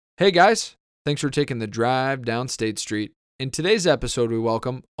Hey guys, thanks for taking the drive down State Street. In today's episode, we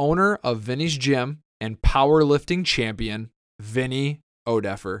welcome owner of Vinny's Gym and powerlifting champion, Vinny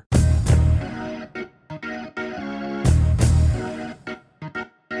Otdoerfer.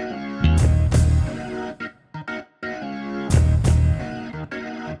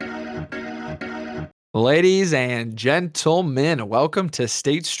 Ladies and gentlemen, welcome to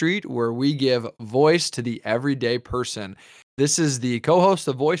State Street, where we give voice to the everyday person. This is the co-host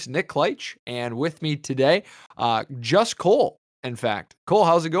of Voice, Nick Kleitch, and with me today, just Cole. In fact, Cole,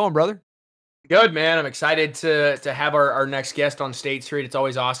 how's it going, brother? Good, man. I'm excited to have our next guest on State Street. It's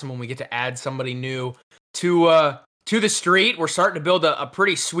always awesome when we get to add somebody new to the street. We're starting to build a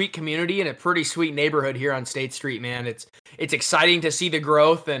pretty sweet community and a pretty sweet neighborhood here on State Street, man. It's exciting to see the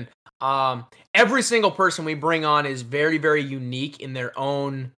growth, and every single person we bring on is very, very unique in their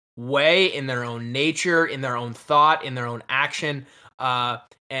own way, in their own nature, in their own thought, in their own action.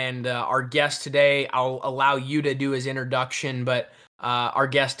 And our guest today, I'll allow you to do his introduction, but our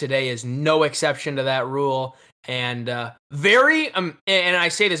guest today is no exception to that rule, and and I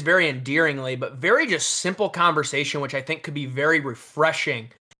say this very endearingly, but very just simple conversation, which I think could be very refreshing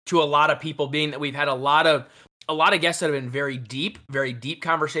to a lot of people. Being that we've had a lot of guests that have been very deep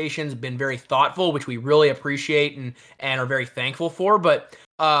conversations, been very thoughtful, which we really appreciate and are very thankful for. But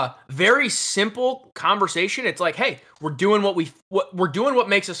very simple conversation. It's like, hey, we're doing we're doing what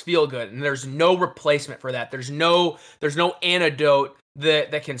makes us feel good, and there's no replacement for that. There's no antidote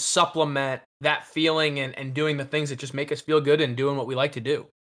that can supplement that feeling and doing the things that just make us feel good and doing what we like to do.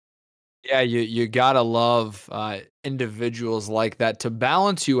 Yeah, you gotta love individuals like that to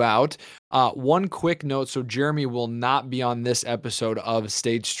balance you out. One quick note: so Jeremy will not be on this episode of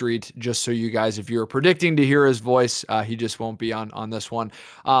State Street. Just so you guys, if you're predicting to hear his voice, he just won't be on this one.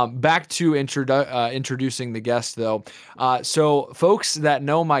 Back to introducing the guest, though. So folks that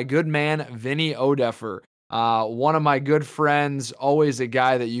know my good man Vinny Otdoerfer. One of my good friends, always a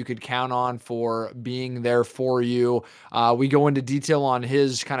guy that you could count on for being there for you. We go into detail on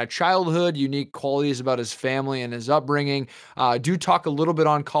his kind of childhood, unique qualities about his family and his upbringing. Do talk a little bit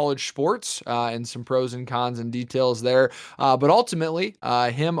on college sports and some pros and cons and details there. But ultimately,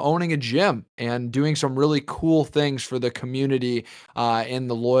 him owning a gym and doing some really cool things for the community and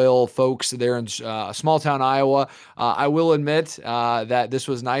the loyal folks there in small town Iowa. I will admit that this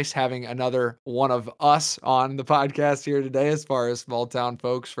was nice having another one of us on the podcast here today, as far as small town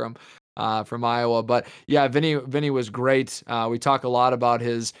folks from Iowa. But yeah, Vinny was great. We talk a lot about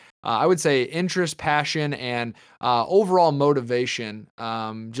his, I would say, interest, passion, and overall motivation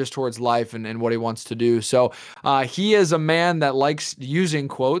just towards life and what he wants to do. So he is a man that likes using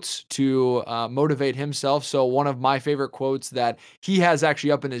quotes to motivate himself. So one of my favorite quotes that he has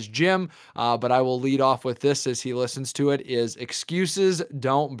actually up in his gym, but I will lead off with this as he listens to it, is excuses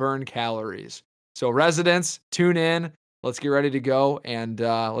don't burn calories. So residents, tune in. Let's get ready to go, and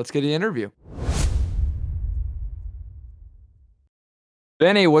let's get the interview.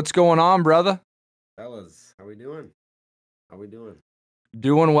 Benny, what's going on, brother? Fellas, how we doing? How we doing?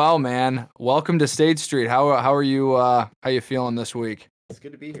 Doing well, man. Welcome to State Street. How are you? How you feeling this week? It's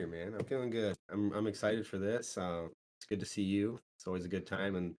good to be here, man. I'm feeling good. I'm excited for this. It's good to see you. It's always a good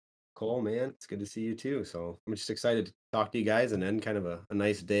time. And Cole, man, it's good to see you too. So I'm just excited to talk to you guys and end kind of a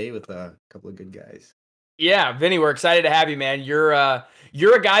nice day with a couple of good guys. Yeah, Vinny, we're excited to have you, man. You're a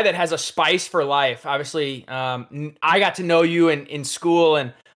guy that has a spice for life. Obviously, I got to know you in school,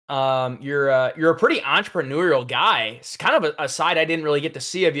 and you're a pretty entrepreneurial guy. It's kind of a side I didn't really get to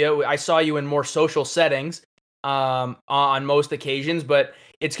see of you. I saw you in more social settings on most occasions, but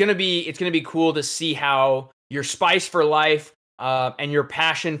it's gonna be cool to see how your spice for life and your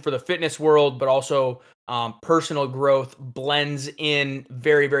passion for the fitness world, but also personal growth blends in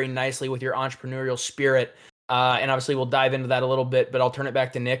very, very nicely with your entrepreneurial spirit. And obviously, we'll dive into that a little bit, but I'll turn it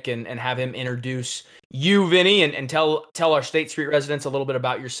back to Nick and have him introduce you, Vinny, and tell our State Street residents a little bit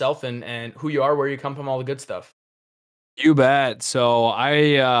about yourself and who you are, where you come from, all the good stuff. You bet. So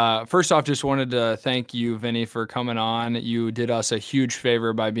I first off just wanted to thank you, Vinny, for coming on. You did us a huge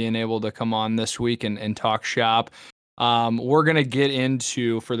favor by being able to come on this week and talk shop. We're going to get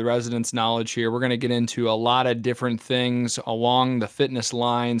into, for the residents' knowledge here, we're going to get into a lot of different things along the fitness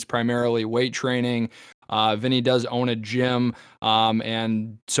lines, primarily weight training. Vinny does own a gym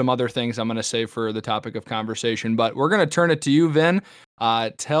and some other things I'm going to say for the topic of conversation. But we're going to turn it to you, Vin.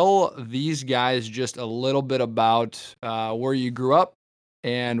 Tell these guys just a little bit about where you grew up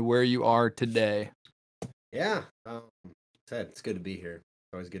and where you are today. Yeah, said it's good to be here.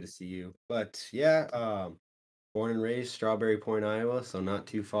 Always good to see you. But yeah, born and raised Strawberry Point, Iowa, so not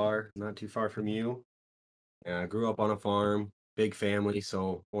too far from you. Grew up on a farm. big family,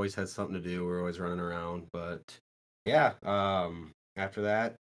 so always had something to do. We're always running around. But yeah, after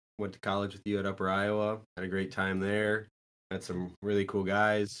that, went to college with you at Upper Iowa. Had a great time there. Met some really cool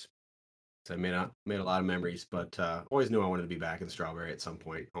guys. So I made a lot of memories, but always knew I wanted to be back in Strawberry at some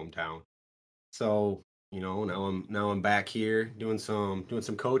point, hometown. So now I'm back here doing some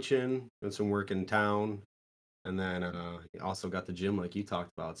coaching, doing some work in town, and then also got the gym like you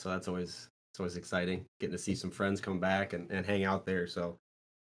talked about. So it's always exciting getting to see some friends come back and hang out there. So,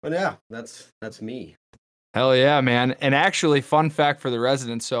 but yeah, that's me. Hell yeah, man. And actually, fun fact for the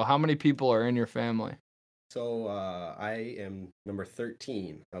residents. So how many people are in your family? So I am number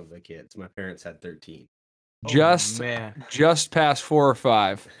 13 of the kids. My parents had 13. Oh Just man. just past 4 or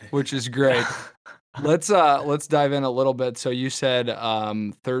 5, which is great. Let's dive in a little bit. So you said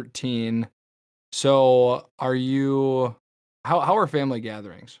 13. So are you how are family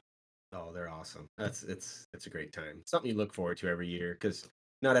gatherings? Oh, they're awesome. It's a great time. Something you look forward to every year because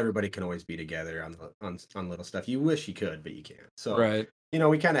not everybody can always be together on little stuff. You wish you could, but you can't. So, Right.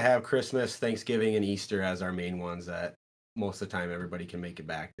 we kind of have Christmas, Thanksgiving, and Easter as our main ones that most of the time everybody can make it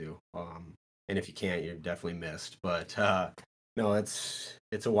back to. And if you can't, you're definitely missed. But no, it's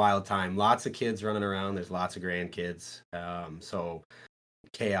a wild time. Lots of kids running around. There's lots of grandkids. So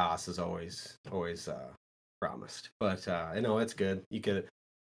chaos is always promised. But it's good. You could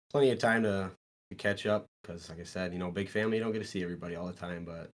plenty of time to catch up because, like I said, big family. You don't get to see everybody all the time,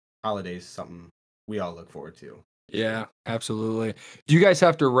 but holidays something we all look forward to. Yeah, absolutely. Do you guys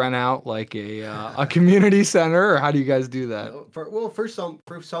have to rent out like a community center, or how do you guys do that? No, for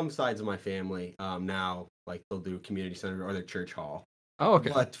some sides of my family, now like they'll do community center or their church hall. Oh,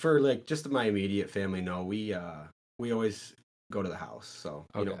 okay. But for like just my immediate family, no, we always go to the house. So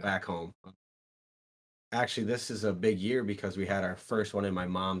Okay. back home. Actually, this is a big year because we had our first one in my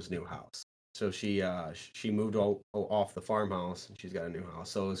mom's new house. So she moved off the farmhouse and she's got a new house.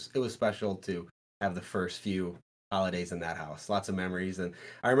 So it was special to have the first few holidays in that house. Lots of memories, and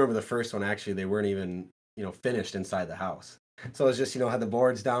I remember the first one actually they weren't even finished inside the house. So it was just had the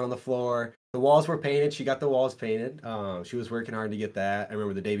boards down on the floor. The walls were painted. She got the walls painted. She was working hard to get that. I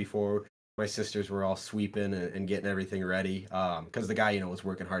remember the day before my sisters were all sweeping and getting everything ready because the guy was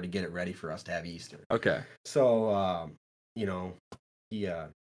working hard to get it ready for us to have Easter. Okay. So, you know, he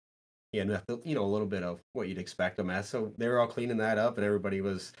he had a little bit of what you'd expect a mess. So they were all cleaning that up, and everybody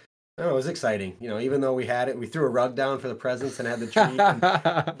was. I don't know, it was exciting. Even though we had it, we threw a rug down for the presents and had the tree,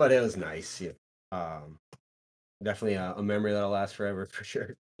 but it was nice. Definitely a memory that'll last forever for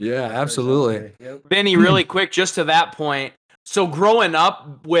sure. Yeah, My first absolutely. holiday. Yep. Vinny, really quick, just to that point. So growing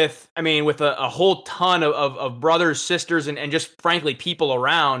up with, with a whole ton of brothers, sisters, and just frankly people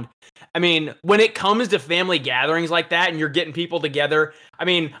around. When it comes to family gatherings like that and you're getting people together,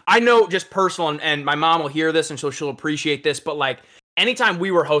 I know just personal, and my mom will hear this and so she'll appreciate this, but like anytime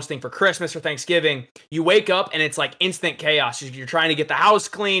we were hosting for Christmas or Thanksgiving, you wake up and it's like instant chaos. You're trying to get the house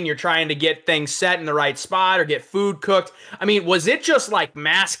clean, you're trying to get things set in the right spot or get food cooked. Was it just like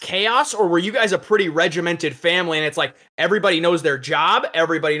mass chaos, or were you guys a pretty regimented family and it's like everybody knows their job,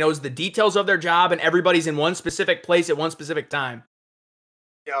 everybody knows the details of their job, and everybody's in one specific place at one specific time?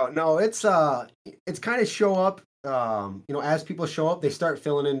 No, it's kind of show up. As people show up, they start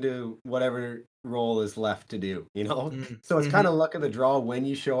filling into whatever role is left to do. So it's kind of luck of the draw when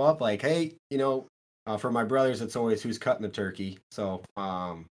you show up. Like, hey, for my brothers, it's always who's cutting the turkey. So,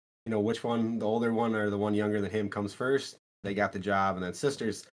 which one, the older one or the one younger than him, comes first. They got the job, and then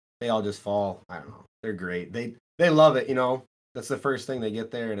sisters, they all just fall. I don't know. They're great. They love it. That's the first thing they get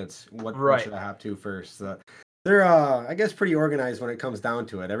there, and it's what Right. should I have to first. So, they're I guess pretty organized when it comes down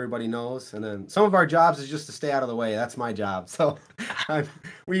to it. Everybody knows, and then some of our jobs is just to stay out of the way. That's my job. So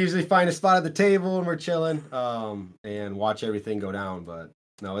we usually find a spot at the table and we're chilling and watch everything go down. But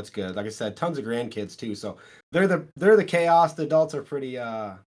no, it's good. Like I said, tons of grandkids too. So they're the chaos. The adults are pretty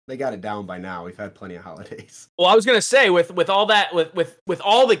they got it down by now. We've had plenty of holidays. Well, I was gonna say with all that with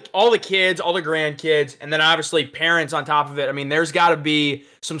all the kids, all the grandkids, and then obviously parents on top of it. There's got to be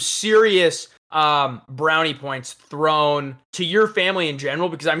some serious brownie points thrown to your family in general,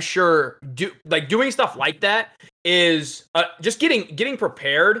 because I'm sure doing stuff like that is just getting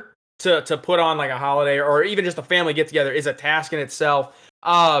prepared to put on like a holiday or even just a family get together is a task in itself.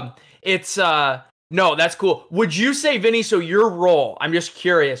 It's No, that's cool. Would you say, Vinny, so your role, I'm just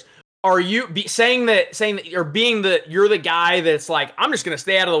curious, are you saying that you're the guy that's like, I'm just going to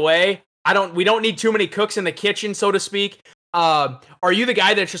stay out of the way. We don't need too many cooks in the kitchen, so to speak. Are you the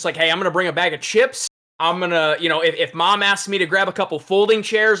guy that's just like, hey, I'm going to bring a bag of chips. I'm going to, if mom asks me to grab a couple folding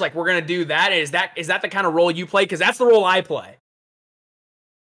chairs, like we're going to do that. Is that the kind of role you play? Cause that's the role I play.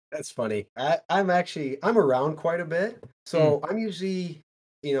 That's funny. I'm around quite a bit, Mm, so I'm usually,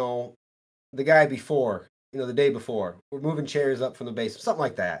 you know, the guy before, the day before. We're moving chairs up from the basement, something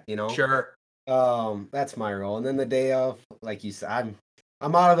like that. sure. That's my role. And then the day of, like you said,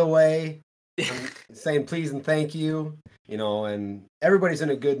 I'm out of the way. I'm saying please and thank you, and everybody's in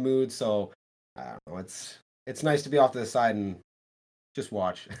a good mood. So I don't know. It's nice to be off to the side and just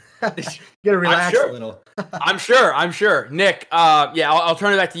watch. Get to I'm relax a sure. little. I'm sure. I'm sure. Nick, yeah, I'll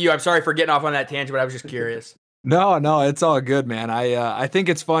turn it back to you. I'm sorry for getting off on that tangent, but I was just curious. No, no, it's all good, man. I think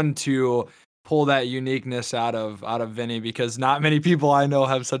it's fun to pull that uniqueness out of Vinny because not many people I know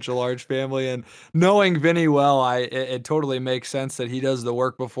have such a large family, and knowing Vinny well, it totally makes sense that he does the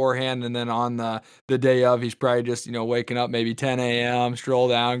work beforehand, and then on the day of, he's probably just waking up maybe 10 a.m., stroll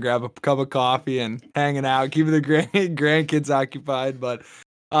down, grab a cup of coffee, and hanging out, keeping the grandkids occupied. But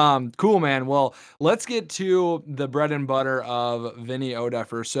cool, man. Well, let's get to the bread and butter of Vinny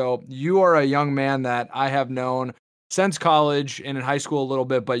Otdoerfer. So you are a young man that I have known since college and in high school a little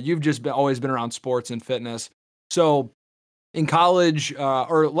bit, but you've just always been around sports and fitness. So in college,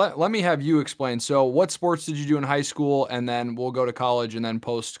 or let me have you explain. So what sports did you do in high school, and then we'll go to college and then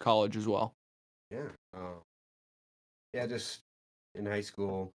post college as well. Yeah. Yeah, just in high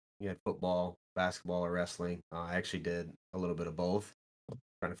school, you had football, basketball, or wrestling. I actually did a little bit of both.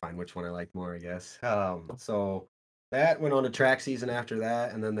 Trying to find which one I liked more, I guess. So that went on to track season after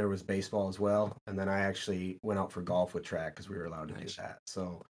that, and then there was baseball as well. And then I actually went out for golf with track because we were allowed to do Nice. that.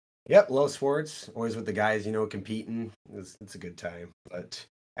 So, yep, love sports. Always with the guys, competing. It's a good time. But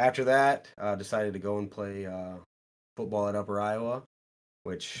after that, decided to go and play football at Upper Iowa,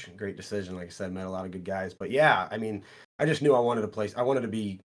 which great decision. Like I said, met a lot of good guys. But yeah, I mean, I just knew I wanted to play. I wanted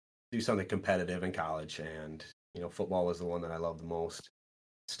to do something competitive in college, and football was the one that I loved the most.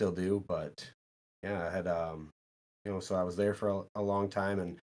 Still do, but yeah, I had so I was there for a long time.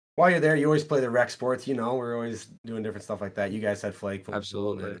 And while you're there, you always play the rec sports. We're always doing different stuff like that. You guys had flag football, and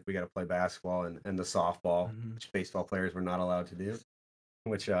Absolutely. then we got to play basketball and the softball, Mhm. which baseball players were not allowed to do,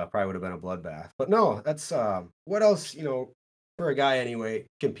 which probably would have been a bloodbath. But no, that's what else, for a guy anyway,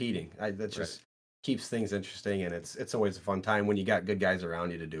 competing. That Right. just keeps things interesting, and it's always a fun time when you got good guys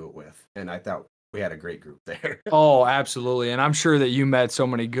around you to do it with. And I thought we had a great group there. Oh, absolutely. And I'm sure that you met so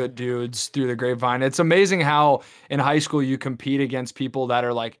many good dudes through the grapevine. It's amazing how in high school you compete against people that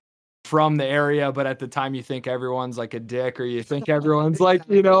are like from the area, but at the time you think everyone's like a dick or you think everyone's like,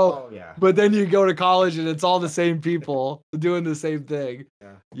 Oh yeah, but then you go to college and it's all the same people doing the same thing.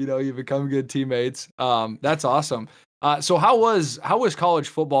 yeah. You become good teammates. That's awesome. So how was college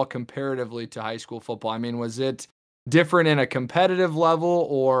football comparatively to high school football? I mean, was it different in a competitive level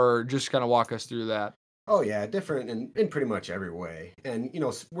or just kind of walk us through that? Oh yeah, different in pretty much every way. And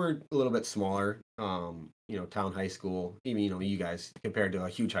we're a little bit smaller, town high school. Even you guys compared to a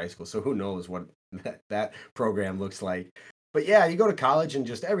huge high school, so who knows what that program looks like. But yeah, you go to college and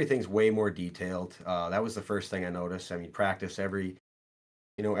just everything's way more detailed. That was the first thing I noticed. I mean, practice every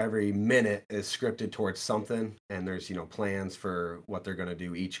minute is scripted towards something, and there's plans for what they're going to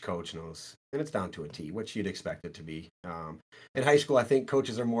do. Each coach knows, and it's down to a T, which you'd expect it to be. In high school, I think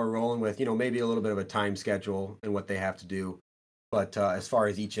coaches are more rolling with maybe a little bit of a time schedule and what they have to do, but as far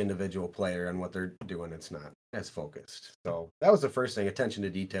as each individual player and what they're doing, it's not as focused. So that was the first thing. Attention to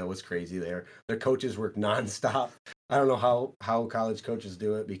detail was crazy there. Their coaches work nonstop. I don't know how college coaches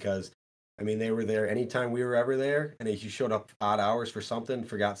do it, because I mean, they were there anytime we were ever there. And if you showed up odd hours for something,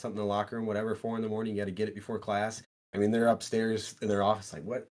 forgot something in the locker room, whatever, 4 in the morning, you got to get it before class. I mean, they're upstairs in their office, like,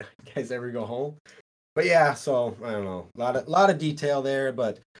 what? You guys ever go home? But yeah, so I don't know, a lot of detail there,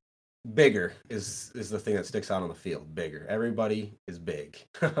 but bigger is the thing that sticks out on the field. Bigger. Everybody is big,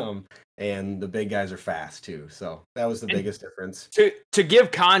 and the big guys are fast too. So that was the And biggest difference. to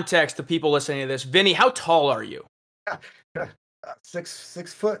give context to people listening to this, Vinny, how tall are you?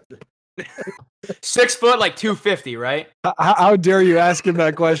 6 foot. 6 foot, like 250, right? How dare you ask him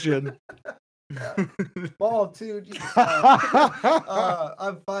that question? Ball too. Geez.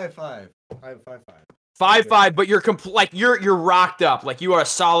 I'm 5'5". I'm 5'5". 5'5", but you're like you're rocked up. Like you are a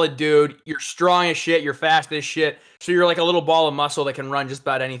solid dude. You're strong as shit. You're fast as shit. So you're like a little ball of muscle that can run just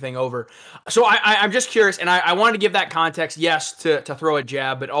about anything over. So I'm just curious, and I wanted to give that context, yes, to throw a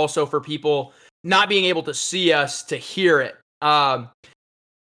jab, but also for people not being able to see us to hear it. I'm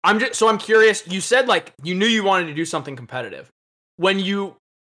curious. You said like you knew you wanted to do something competitive. When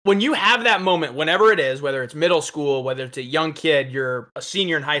you have that moment, whenever it is, whether it's middle school, whether it's a young kid, you're a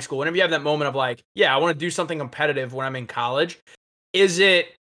senior in high school, whenever you have that moment of like, yeah, I want to do something competitive when I'm in college, is there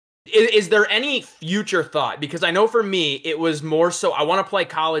any future thought? Because I know for me, it was more so I want to play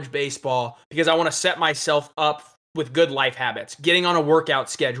college baseball because I want to set myself up with good life habits, getting on a workout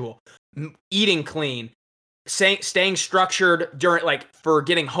schedule, eating clean, staying structured during like for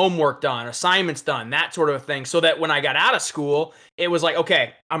getting homework done, assignments done, that sort of a thing. So that when I got out of school, it was like,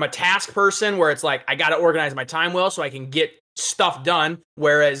 okay, I'm a task person where it's like I got to organize my time well so I can get stuff done.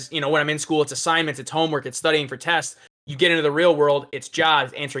 Whereas, when I'm in school, it's assignments, it's homework, it's studying for tests. You get into the real world, it's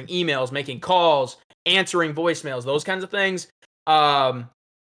jobs, answering emails, making calls, answering voicemails, those kinds of things.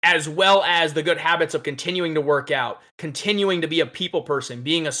 As well as the good habits of continuing to work out, continuing to be a people person,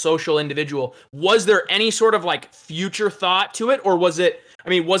 being a social individual. Was there any sort of like future thought to it, or was it? I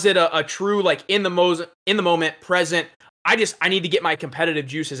mean, was it a true like in the moment, present? I need to get my competitive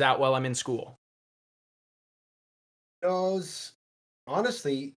juices out while I'm in school. Those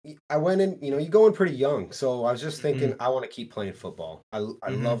honestly, I went in. You go in pretty young, so I was just Mm-hmm. thinking I want to keep playing football. I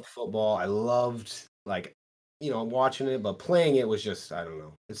Mm-hmm. loved football. I loved like watching it, but playing it was just I don't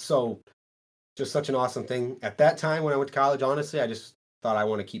know. It's just such an awesome thing. At that time when I went to college, honestly, I just thought I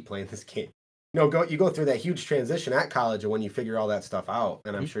want to keep playing this game. You go through that huge transition at college and when you figure all that stuff out,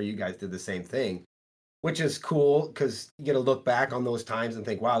 and I'm sure you guys did the same thing, which is cool because you get to look back on those times and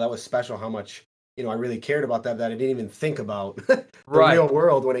think, wow, that was special. How much I really cared about that I didn't even think about the Right. real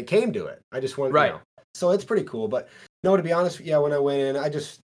world when it came to it. I just want Right. So it's pretty cool. But no, to be honest, yeah, when I went in, I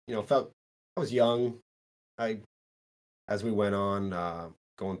just felt I was young. I as we went on,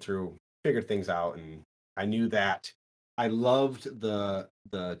 going through, figured things out, and I knew that I loved the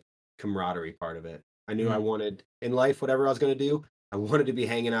camaraderie part of it. I knew I Mm-hmm. wanted in life, whatever I was going to do, I wanted to be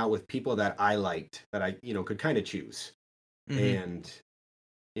hanging out with people that I liked, that I could kind of choose, Mm-hmm.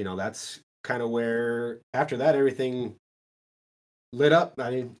 and that's kind of where after that everything lit up.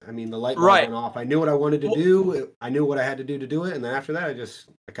 I mean, the light bulb Right. went off. I knew what I wanted to Well, do. I knew what I had to do it, and then after that,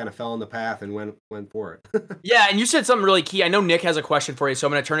 I kind of fell on the path and went for it. yeah, and you said something really key. I know Nick has a question for you, so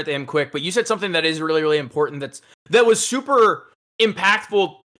I'm going to turn it to him quick. But you said something that is really, really important. That was super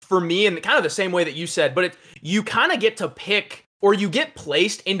impactful for me, in kind of the same way that you said. But you kind of get to pick, or you get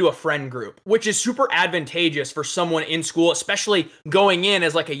placed into a friend group, which is super advantageous for someone in school, especially going in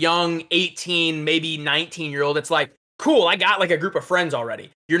as like a young 18, maybe 19-year-old. It's like, cool, I got like a group of friends already.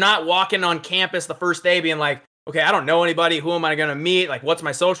 You're not walking on campus the first day being like, okay, I don't know anybody. Who am I going to meet? Like, what's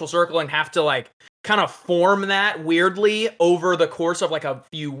my social circle? And have to like kind of form that weirdly over the course of like a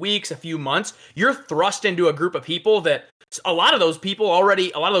few weeks, a few months. You're thrust into a group of people that a lot of those people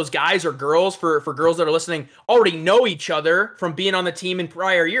already, a lot of those guys or girls, for girls that are listening, already know each other from being on the team in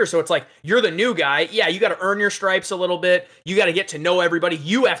prior years. So it's like, you're the new guy. Yeah, you got to earn your stripes a little bit. You got to get to know everybody.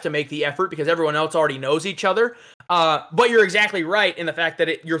 You have to make the effort because everyone else already knows each other. But you're exactly right in the fact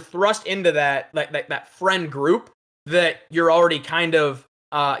that you're thrust into that friend group that you're already kind of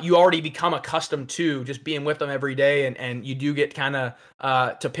you already become accustomed to just being with them every day, and you do get kind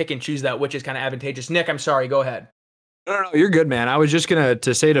of to pick and choose that, which is kind of advantageous. Nick, I'm sorry, go ahead. No, you're good, man. I was just gonna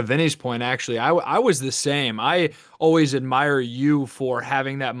to say to Vinny's point, actually, I was the same. I always admire you for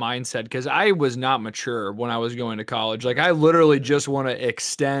having that mindset because I was not mature when I was going to college. Like I literally just want to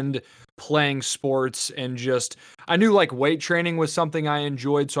extend playing sports and just I knew like weight training was something I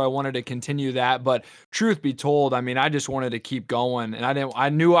enjoyed, so I wanted to continue that. But truth be told, I mean, I just wanted to keep going, and I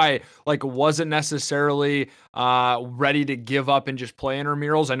knew I like wasn't necessarily ready to give up and just play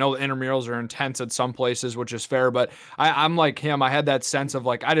intramurals. I know the intramurals are intense at some places, which is fair, but I'm like him. I had that sense of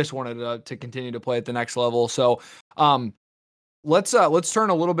like I just wanted to continue to play at the next level. So um, let's turn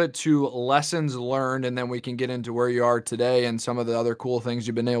a little bit to lessons learned, and then we can get into where you are today and some of the other cool things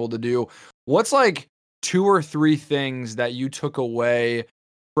you've been able to do. What's like two or three things that you took away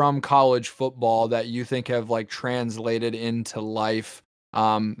from college football that you think have like translated into life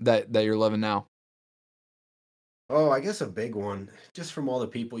that you're living now? Oh, I guess a big one. Just from all the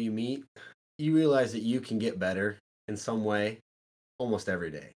people you meet, you realize that you can get better in some way almost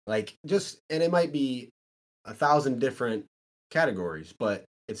every day. And it might be 1,000 different categories, but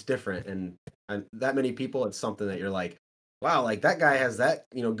it's different. And that many people, it's something that you're like, wow, like that guy has that,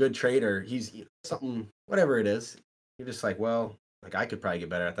 good trait, or he's something, whatever it is. You're just like, well, like I could probably get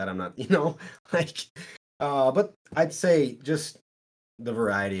better at that. I'm not, like, but I'd say just the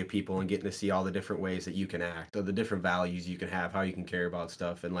variety of people and getting to see all the different ways that you can act or the different values you can have, how you can care about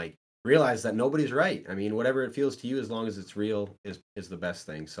stuff, and like realize that nobody's right. I mean, whatever it feels to you, as long as it's real, is the best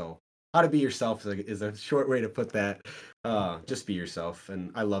thing. So, how to be yourself is a short way to put that. Just be yourself,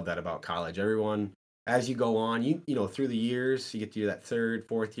 and I love that about college. Everyone, as you go on, through the years, you get to that third,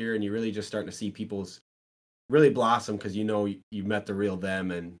 fourth year, and you really just starting to see people's really blossom because you met the real them,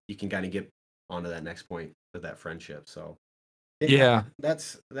 and you can kind of get onto that next point of that friendship. So yeah, Yeah.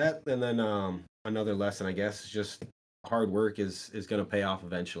 that's that. And then another lesson, I guess, is just hard work is going to pay off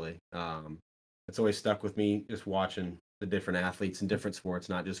eventually. it's always stuck with me just watching the different athletes in different sports,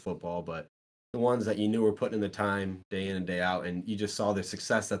 not just football, but the ones that you knew were putting in the time day in and day out, and you just saw the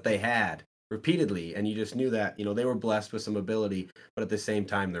success that they had repeatedly, and you just knew that they were blessed with some ability, but at the same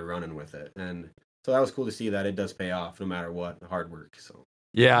time they're running with it, and so that was cool to see that it does pay off no matter what, the hard work. So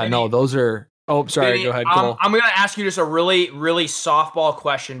Yeah, no, Vinny, those are. Oh, sorry. Vinny, Go ahead, Cole. I'm gonna ask you just a really, really softball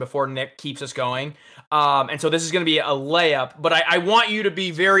question before Nick keeps us going. And so this is gonna be a layup, but I want you to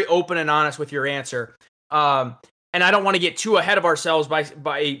be very open and honest with your answer. And I don't want to get too ahead of ourselves by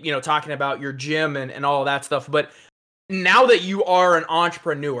talking about your gym and all of that stuff. But now that you are an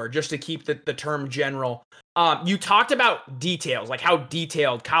entrepreneur, just to keep the term general, you talked about details, like how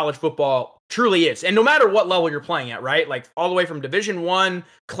detailed college football truly is, and no matter what level you're playing at, right? Like all the way from Division 1,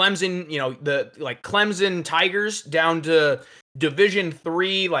 Clemson, the Clemson Tigers, down to Division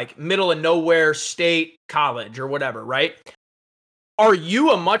 3, like middle of nowhere state college or whatever, right? Are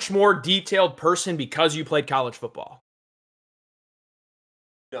you a much more detailed person because you played college football?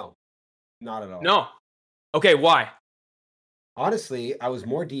 no, not at all. No. Okay, why? Honestly, I was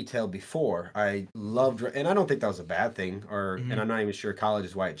more detailed before. I loved, and I don't think that was a bad thing, and Mhm. I'm not even sure college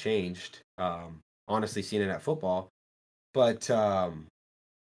is why it changed. Honestly, seeing it at football, but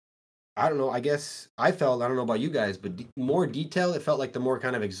I don't know. I guess I don't know about you guys, but more detail. It felt like the more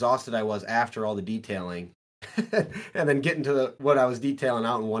kind of exhausted I was after all the detailing, and then getting to what I was detailing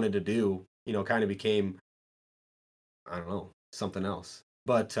out and wanted to do, kind of became, I don't know, something else.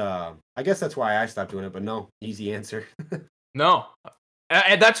 But I guess that's why I stopped doing it. But no, easy answer. No,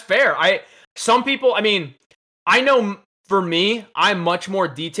 and that's fair. Some people. I mean, I know for me, I'm much more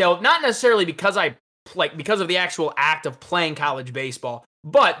detailed. Not necessarily because because of the actual act of playing college baseball,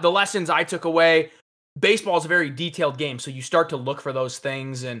 but the lessons I took away. Baseball is a very detailed game, so you start to look for those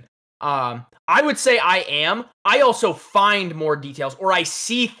things. And I would say I am. I also find more details, or I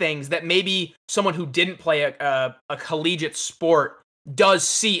see things that maybe someone who didn't play a collegiate sport does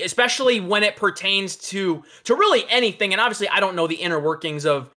see, especially when it pertains to really anything. And obviously, I don't know the inner workings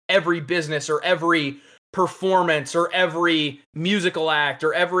of every business or every performance or every musical act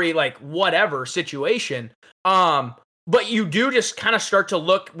or every like whatever situation. But you do just kind of start to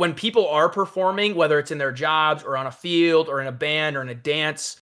look when people are performing, whether it's in their jobs or on a field or in a band or in a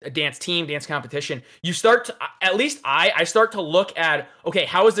dance team, dance competition. You start to, at least I start to look at, okay,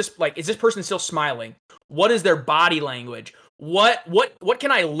 how is this, like, is this person still smiling? What is their body language? What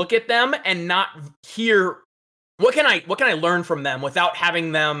can I look at them and not hear? What can I learn from them without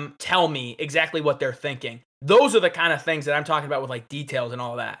having them tell me exactly what they're thinking? Those are the kind of things that I'm talking about with like details and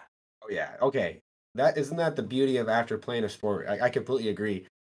all that. Oh yeah, okay. That isn't that the beauty of after playing a sport. I completely agree.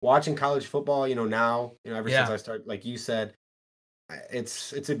 Watching college football, now, ever since Yeah. I started, like you said,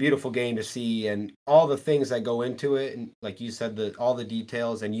 it's a beautiful game to see, and all the things that go into it, and like you said, the all the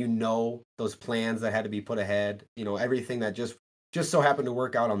details, and those plans that had to be put ahead, everything that just so happened to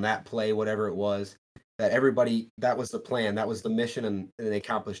work out on that play, whatever it was, that everybody that was the plan, that was the mission, and they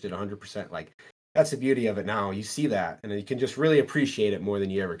accomplished it 100%. Like that's the beauty of it now. You see that, and you can just really appreciate it more than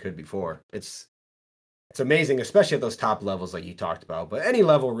you ever could before. It's amazing, especially at those top levels like you talked about, but any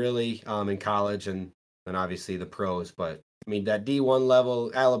level really, in college and obviously the pros. But I mean that D1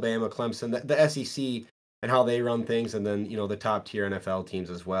 level, Alabama, Clemson, the SEC, and how they run things, and then the top tier NFL teams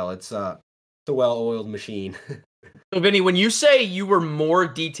as well. It's a well-oiled machine. So, Vinny, when you say you were more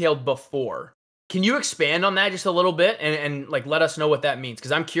detailed before, can you expand on that just a little bit and like let us know what that means?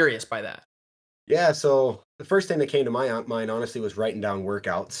 Because I'm curious by that. Yeah, so the first thing that came to my mind, honestly, was writing down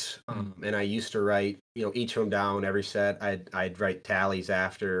workouts. And I used to write, each of them down every set. I'd write tallies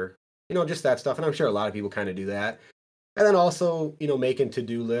after, just that stuff. And I'm sure a lot of people kind of do that. And then also, making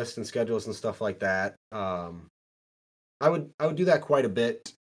to-do lists and schedules and stuff like that. I would do that quite a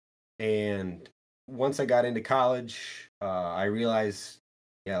bit. And once I got into college, I realized,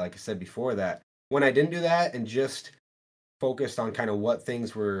 yeah, like I said before, that when I didn't do that and just focused on kind of what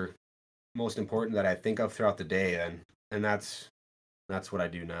things were most important that I think of throughout the day, and that's what I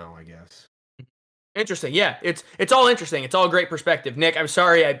do now, I guess. Interesting. Yeah, it's all interesting. It's all great perspective. Nick, I'm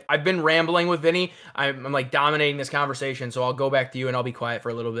sorry. I've been rambling with Vinny. I'm like dominating this conversation, so I'll go back to you and I'll be quiet for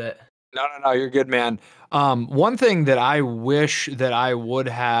a little bit. No, no, no, you're good, man. One thing that I wish that I would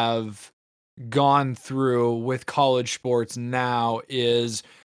have gone through with college sports now is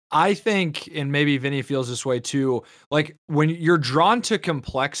I think, and maybe Vinny feels this way too, like when you're drawn to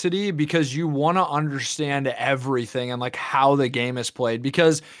complexity because you want to understand everything and like how the game is played,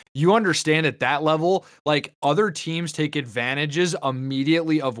 because you understand at that level, like other teams take advantages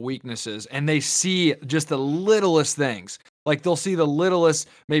immediately of weaknesses and they see just the littlest things. Like they'll see the littlest,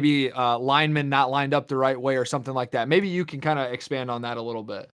 maybe lineman not lined up the right way or something like that. Maybe you can kind of expand on that a little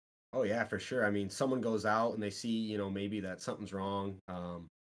bit. Oh yeah, for sure. I mean, someone goes out and they see, maybe that something's wrong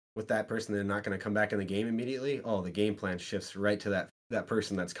with that person. They're not going to come back in the game immediately. Oh, the game plan shifts right to that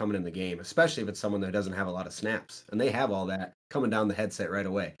person that's coming in the game, especially if it's someone that doesn't have a lot of snaps and they have all that coming down the headset right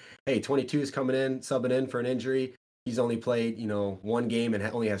away. Hey, 22 is coming in, subbing in for an injury. He's only played, one game and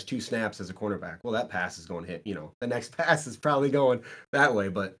only has 2 snaps as a cornerback. Well, that pass is going to hit. The next pass is probably going that way,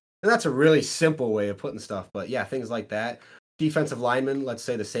 but and that's a really simple way of putting stuff. But yeah, things like that. Defensive linemen, let's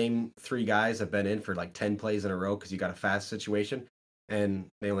say the same 3 guys have been in for like 10 plays in a row because you got a fast situation and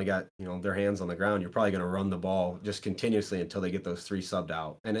they only got, their hands on the ground. You're probably going to run the ball just continuously until they get those 3 subbed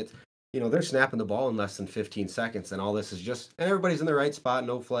out. And it's, they're snapping the ball in less than 15 seconds. And all this is just, and everybody's in the right spot,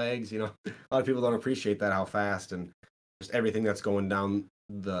 no flags. A lot of people don't appreciate that, how fast and just everything that's going down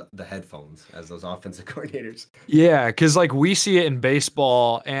the headphones as those offensive coordinators. Yeah, because like we see it in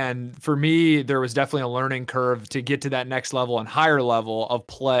baseball, and for me, there was definitely a learning curve to get to that next level and higher level of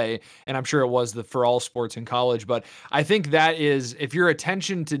play, and I'm sure it was for all sports in college. But I think that is, if your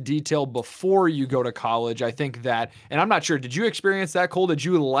attention to detail before you go to college, I think that, and I'm not sure, did you experience that, Cole? Did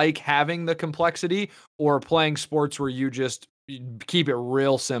you like having the complexity or playing sports where you just keep it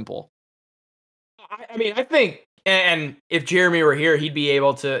real simple? I mean, I think, and if Jeremy were here, he'd be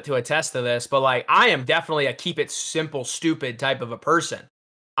able to attest to this. But like, I am definitely a keep it simple, stupid type of a person.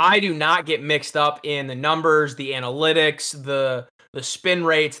 I do not get mixed up in the numbers, the analytics, the spin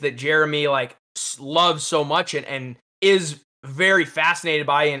rates that Jeremy like loves so much and is very fascinated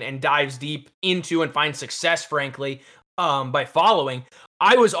by and dives deep into and finds success, frankly, by following.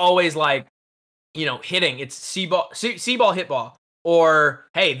 I was always like, hitting. It's see ball, hit ball. Or,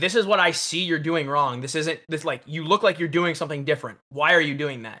 hey, this is what I see you're doing wrong. This isn't this like you look like you're doing something different. Why are you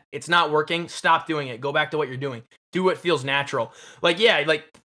doing that? It's not working. Stop doing it. Go back to what you're doing. Do what feels natural. Like, yeah, like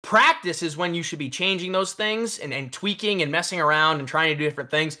practice is when you should be changing those things and tweaking and messing around and trying to do different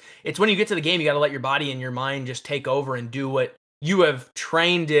things. It's when you get to the game, you got to let your body and your mind just take over and do what you have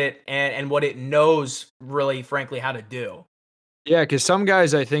trained it and what it knows really, frankly, how to do. Yeah, because some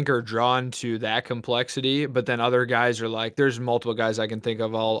guys I think are drawn to that complexity, but then other guys are like, there's multiple guys I can think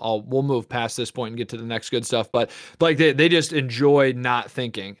of. We'll move past this point and get to the next good stuff. But like they just enjoy not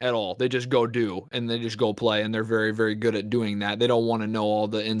thinking at all. They just go do and they just go play, and they're very, very good at doing that. They don't want to know all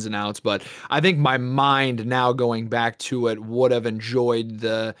the ins and outs. But I think my mind now going back to it would have enjoyed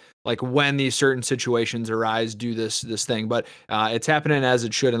the like when these certain situations arise, do this thing. But it's happening as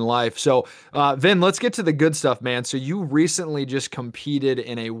it should in life. So Vin, let's get to the good stuff, man. So you recently just competed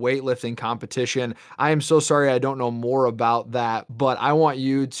in a weightlifting competition. I am so sorry I don't know more about that, but I want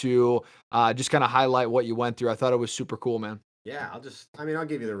you to just kind of highlight what you went through. I thought it was super cool, man. Yeah, I'll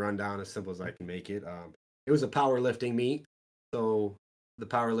give you the rundown as simple as I can make it. It was a powerlifting meet. So the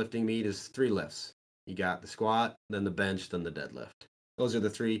powerlifting meet is 3 lifts. You got the squat, then the bench, then the deadlift. Those are the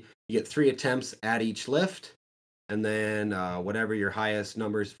 3. You get 3 attempts at each lift, and then whatever your highest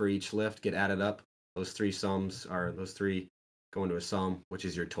numbers for each lift get added up. Those 3 go into a sum, which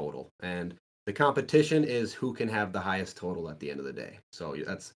is your total. And the competition is who can have the highest total at the end of the day. So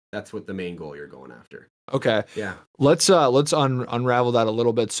that's what the main goal you're going after. Okay. Yeah. Let's unravel that a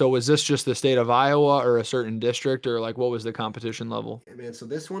little bit. So was this just the state of Iowa or a certain district, or like what was the competition level? Yeah, man. So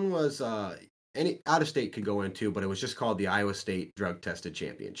this one was any out of state could go into, but it was just called the Iowa State Drug Tested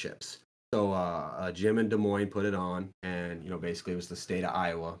Championships. So a gym in Des Moines put it on, and basically it was the state of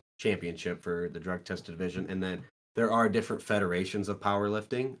Iowa championship for the drug tested division. And then there are different federations of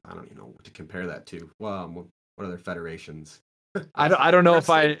powerlifting. I don't even know what to compare that to. Well, what other federations? I don't know if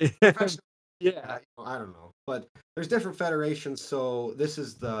I Professional. yeah. I don't know, but there's different federations. So this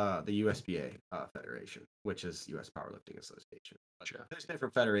is the USPA federation, which is U.S. Powerlifting Association. But Sure. there's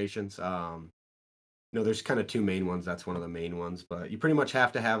different federations. There's kind of 2 main ones. That's one of the main ones, but you pretty much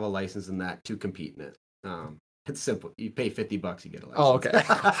have to have a license in that to compete in it. It's simple. You pay $50, you get a license. Oh, okay.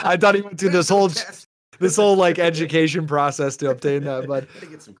 I thought he went through this whole like education process to obtain that, but gotta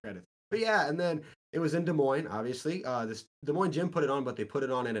get some credit. But yeah, and then it was in Des Moines, obviously. This Des Moines gym put it on, but they put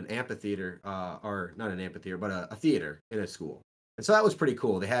it on in an amphitheater, or not an amphitheater, but a theater in a school. And so that was pretty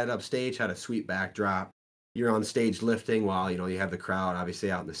cool. They had it upstage, had a sweet backdrop. You're on stage lifting while you have the crowd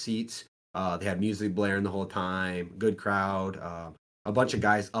obviously out in the seats. They had music blaring the whole time. Good crowd. A bunch of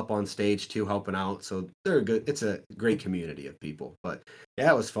guys up on stage too, helping out. So they're good. It's a great community of people. But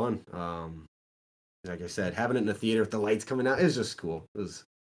yeah, it was fun. Like I said, having it in a theater with the lights coming out, it was just cool. It was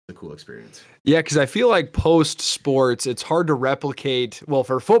a cool experience. yeah, because I feel like post sports, it's hard to replicate. Well,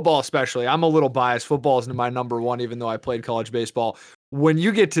 for football especially, I'm a little biased. Football is my number one, even though I played college baseball. When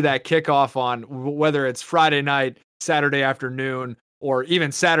you get to that kickoff on whether it's Friday night, Saturday afternoon, or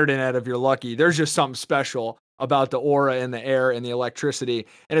even Saturday night if you're lucky, there's just something special about the aura in the air and the electricity,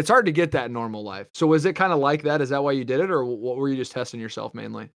 and it's hard to get that in normal life. So was it kind of like that? Is that why you did it, or what were you just testing yourself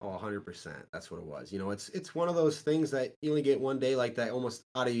mainly? Oh, 100%. That's what it was. It's one of those things that you only get one day like that almost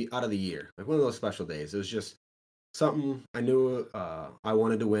out of the year. Like one of those special days. It was just something I knew I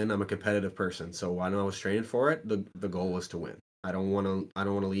wanted to win. I'm a competitive person, so when I was training for it, the goal was to win. I don't want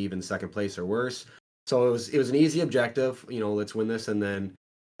to leave in second place or worse. So it was an easy objective. Let's win this, and then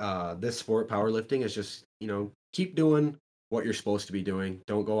this sport, powerlifting, is just keep doing what you're supposed to be doing.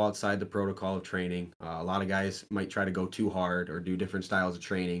 Don't go outside the protocol of training. A lot of guys might try to go too hard or do different styles of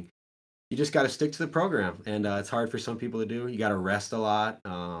training. You just got to stick to the program, and it's hard for some people to do. You got to rest a lot,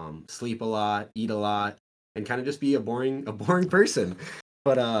 sleep a lot, eat a lot, and kind of just be a boring person.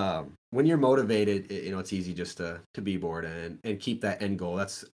 But when you're motivated, it's easy just to be bored and keep that end goal.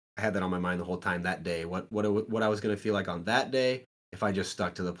 I had that on my mind the whole time that day. What I was going to feel like on that day if I just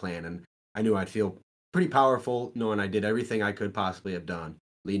stuck to the plan, and I knew I'd feel pretty powerful knowing I did everything I could possibly have done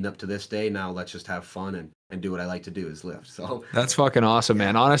leading up to this day. Now let's just have fun and do what I like to do is lift. So That's fucking awesome, yeah.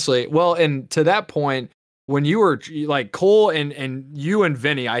 man. Honestly, well, and to that point, when you were like Cole and you and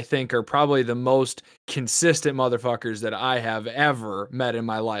Vinny, I think are probably the most consistent motherfuckers that I have ever met in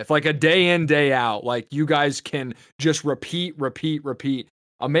my life. Like a day in, day out. Like you guys can just repeat, repeat, repeat.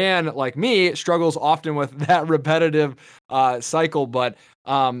 A man like me struggles often with that repetitive cycle. But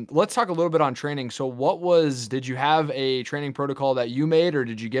let's talk a little bit on training. So, did you have a training protocol that you made, or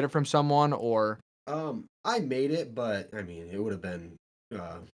did you get it from someone, or? I made it, but I mean, it would have been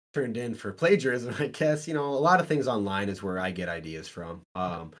uh, turned in for plagiarism, I guess. A lot of things online is where I get ideas from.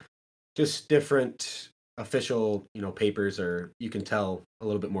 Just different official, papers, or you can tell a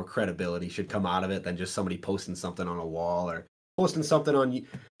little bit more credibility should come out of it than just somebody posting something on a wall or posting something on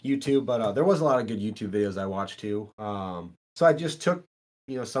YouTube. But there was a lot of good YouTube videos I watched too. So I just took,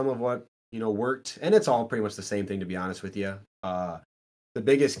 some of what worked, and it's all pretty much the same thing to be honest with you. The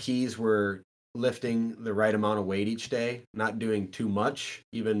biggest keys were lifting the right amount of weight each day, not doing too much.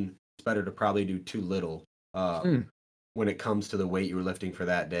 Even it's better to probably do too little Hmm. when it comes to the weight you were lifting for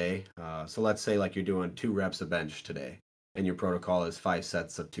that day. So let's say like you're doing 2 reps of bench today, and your protocol is 5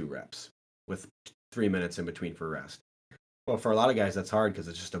 sets of 2 reps with 3 minutes in between for rest. Well, for a lot of guys, that's hard because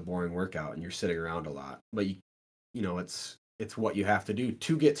it's just a boring workout and you're sitting around a lot. But it's what you have to do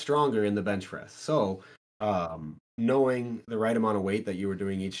to get stronger in the bench press. So knowing the right amount of weight that you were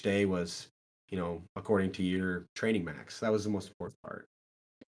doing each day was, according to your training max. That was the most important part.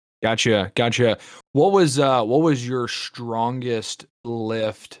 Gotcha, gotcha. What was your strongest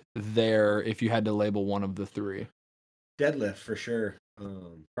lift there if you had to label one of the three? Deadlift for sure.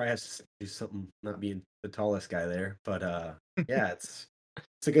 Probably has to do something not being the tallest guy there, but yeah, it's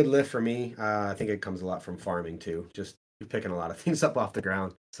a good lift for me. I think it comes a lot from farming too. Just you're picking a lot of things up off the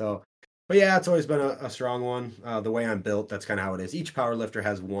ground. So, but yeah, it's always been a strong one. The way I'm built, that's kind of how it is. Each power lifter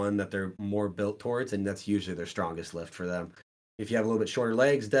has one that they're more built towards, and that's usually their strongest lift for them. If you have a little bit shorter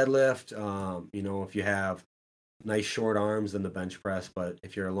legs, deadlift. If you have nice short arms, then the bench press. But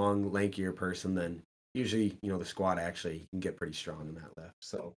if you're a long, lankier person, then usually, the squat actually can get pretty strong in that lift.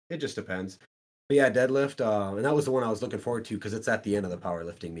 So it just depends. But yeah, deadlift, and that was the one I was looking forward to because it's at the end of the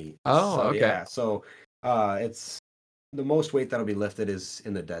powerlifting meet. Oh, So okay. yeah, so it's the most weight that'll be lifted is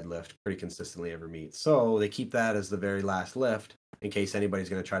in the deadlift pretty consistently every meet. So they keep that as the very last lift in case anybody's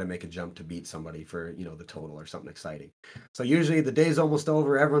going to try to make a jump to beat somebody for the total or something exciting. So usually the day's almost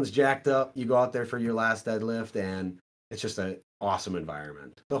over, everyone's jacked up. You go out there for your last deadlift, and it's just an awesome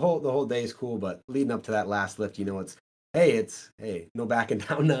environment. The whole day is cool, but leading up to that last lift, it's no backing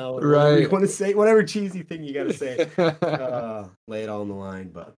down now, or whatever you Right. want to say, whatever cheesy thing you got to say. Lay it all on the line.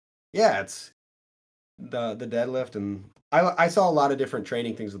 But yeah, it's the deadlift, and I saw a lot of different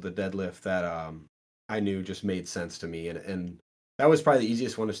training things with the deadlift that I knew just made sense to me, and that was probably the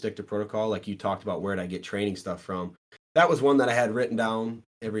easiest one to stick to protocol. Like you talked about, where did I get training stuff from? That was one that I had written down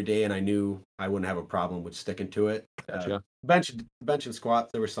every day, and I knew I wouldn't have a problem with sticking to it. Gotcha. Bench and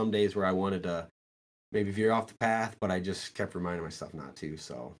squats. There were some days where I wanted to maybe veer off the path, but I just kept reminding myself not to.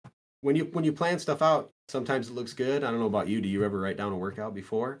 So when you plan stuff out, sometimes it looks good. I don't know about you. Do you ever write down a workout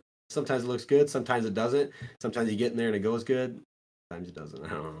before? Sometimes it looks good. Sometimes it doesn't. Sometimes you get in there and it goes good. Sometimes it doesn't. I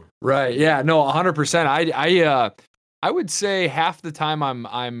don't know. Right. Yeah. No, 100%. I would say half the time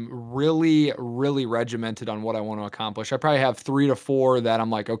I'm really, really regimented on what I want to accomplish. I probably have 3 to 4 that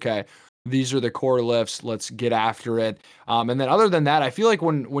I'm like, okay, these are the core lifts. Let's get after it. And then other than that, I feel like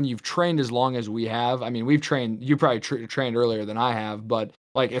when you've trained as long as we have, I mean, we've trained. You probably trained earlier than I have, but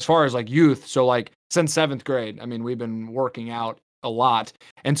like as far as like youth, so like since 7th grade, I mean, we've been working out a lot.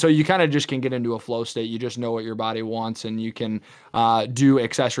 And so you kind of just can get into a flow state. You just know what your body wants, and you can do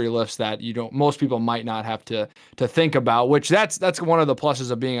accessory lifts that most people might not have to think about, which that's one of the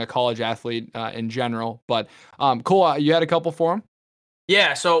pluses of being a college athlete in general. But Cole, you had a couple for him?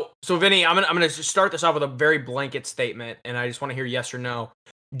 Yeah, so Vinny, I'm gonna just start this off with a very blanket statement, and I just want to hear yes or no.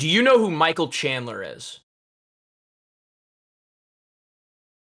 Do you know who Michael Chandler is?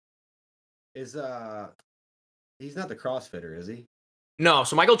 Is he's not the CrossFitter, is he? No,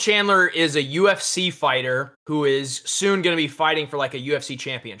 so Michael Chandler is a UFC fighter who is soon going to be fighting for like a UFC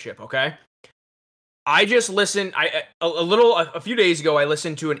championship, okay? I just listened a few days ago I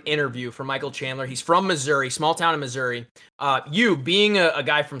listened to an interview from Michael Chandler. He's from Missouri, small town in Missouri. You being a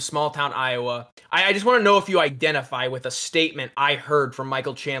guy from small town Iowa, I just want to know if you identify with a statement I heard from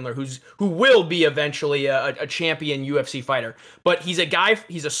Michael Chandler, who will be eventually a champion UFC fighter. But he's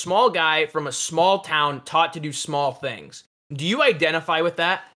a small guy from a small town taught to do small things. Do you identify with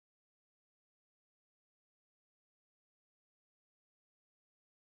that?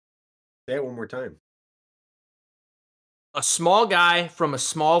 Say it one more time. A small guy from a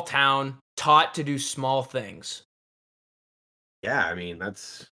small town taught to do small things. Yeah, I mean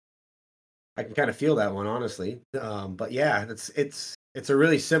I can kind of feel that one honestly. But yeah, it's a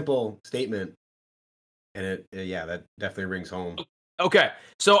really simple statement, and yeah, that definitely rings home. Okay,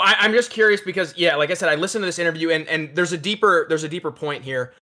 so I'm just curious because yeah, like I said, I listened to this interview and there's a deeper point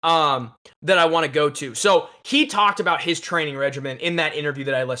here that I want to go to. So he talked about his training regimen in that interview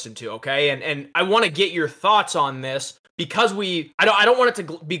that I listened to. Okay, and I want to get your thoughts on this because I don't want it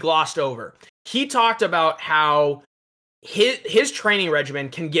to be glossed over. He talked about how his training regimen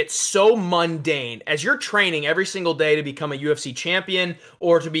can get so mundane as you're training every single day to become a UFC champion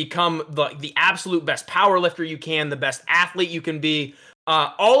or to become the absolute best power lifter you can, the best athlete you can be.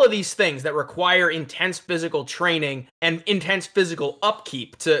 All of these things that require intense physical training and intense physical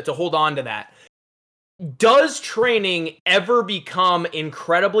upkeep to hold on to that. Does training ever become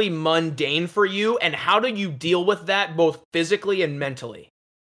incredibly mundane for you? And how do you deal with that both physically and mentally?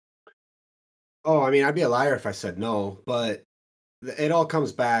 Oh, I mean, I'd be a liar if I said no, but it all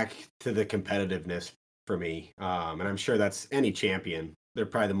comes back to the competitiveness for me. And I'm sure that's any champion. They're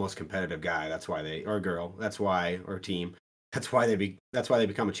probably the most competitive guy. That's why or girl. That's why, or team. That's why they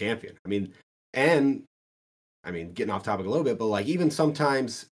become a champion. And I mean, getting off topic a little bit, but like even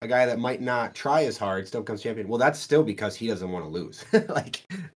sometimes a guy that might not try as hard still becomes champion. Well, that's still because he doesn't want to lose. Like,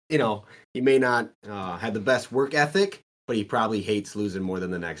 he may not have the best work ethic, but he probably hates losing more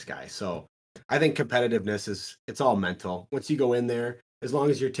than the next guy. So I think competitiveness it's all mental. Once you go in there, as long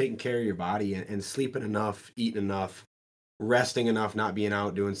as you're taking care of your body and sleeping enough, eating enough, resting enough, not being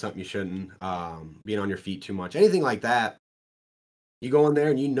out doing something you shouldn't, being on your feet too much, anything like that, you go in there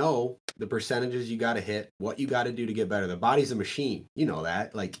and you know the percentages you got to hit, what you got to do to get better. The body's a machine. You know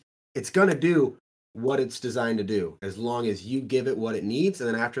that. Like it's going to do what it's designed to do as long as you give it what it needs. And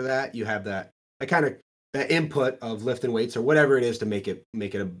then after that, you have that kind of that input of lifting weights or whatever it is to make it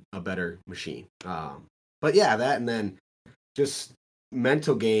a better machine. But yeah, that and then just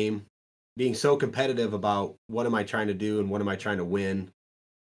mental game, being so competitive about what am I trying to do and what am I trying to win,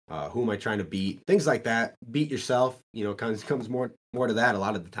 who am I trying to beat, things like that. Beat yourself, comes more to that a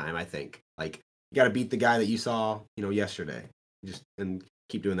lot of the time. I think like you got to beat the guy that you saw, yesterday, just and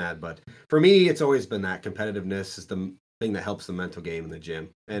keep doing that. But for me, it's always been that competitiveness is the thing that helps the mental game in the gym,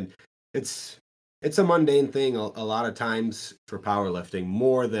 and it's a mundane thing a lot of times for powerlifting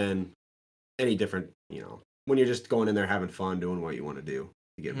more than any different, when you're just going in there having fun doing what you want to do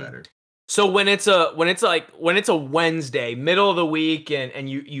to get better. So when it's a Wednesday, middle of the week, and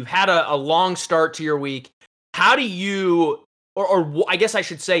you've had a long start to your week, how do you or I guess I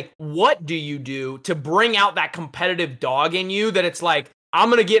should say, what do you do to bring out that competitive dog in you that it's like, I'm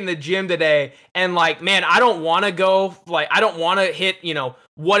going to get in the gym today and like, man, I don't want to go, like, I don't want to hit,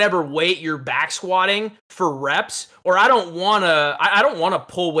 whatever weight you're back squatting for reps, or I don't want to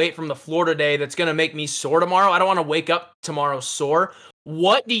pull weight from the floor today that's going to make me sore tomorrow. I don't want to wake up tomorrow sore.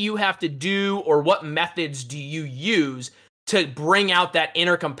 What do you have to do, or what methods do you use to bring out that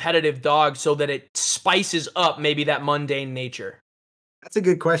inner competitive dog so that it spices up maybe that mundane nature? That's a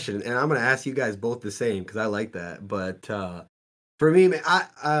good question, and I'm going to ask you guys both the same because I like that. But for me, man, I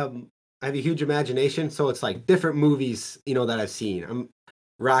have a huge imagination, so it's like different movies, that I've seen.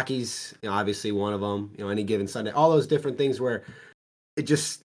 Rocky's, obviously one of them. Any given Sunday, all those different things where it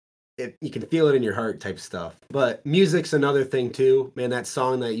just you can feel it in your heart type stuff. But music's another thing too, man. That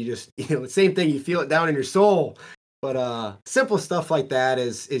song that you just the same thing, you feel it down in your soul. But simple stuff like that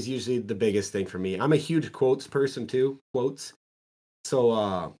is usually the biggest thing for me. I'm a huge quotes person too, quotes.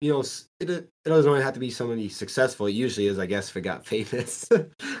 So, it doesn't only have to be somebody successful. It usually is, I guess, if it got famous.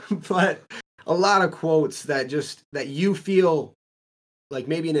 But a lot of quotes that you feel like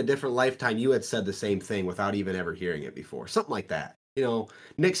maybe in a different lifetime you had said the same thing without even ever hearing it before. Something like that.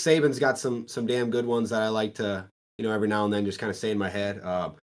 Nick Saban's got some damn good ones that I like to, every now and then just kind of say in my head.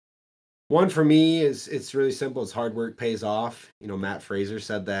 One for me is it's really simple. It's hard work pays off. Matt Fraser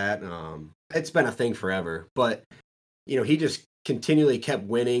said that. It's been a thing forever, but he just continually kept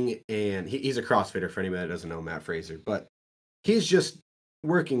winning, and he's a CrossFitter for anybody that doesn't know Matt Fraser, but he's just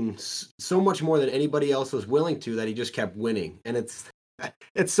working so much more than anybody else was willing to that he just kept winning, and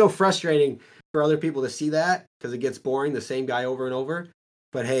it's so frustrating for other people to see that because it gets boring, the same guy over and over.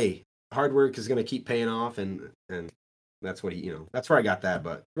 But hey, hard work is going to keep paying off, and that's what that's where I got that.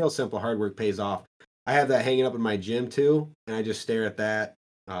 But real simple, hard work pays off. I have that hanging up in my gym too, and I just stare at that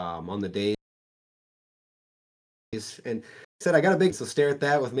on the days. And said I got a big so stare at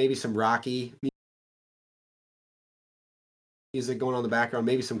that with maybe some Rocky music going on in the background,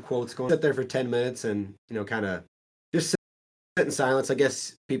 maybe some quotes going. Sit there for 10 minutes and kind of just sit in silence. I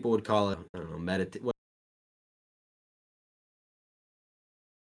guess people would call it, I don't know, meditate.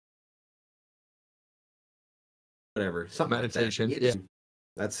 Whatever, something Meditation. like that. Yeah.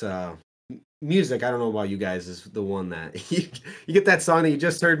 That's music. I don't know about you guys. Is the one that you get that song that you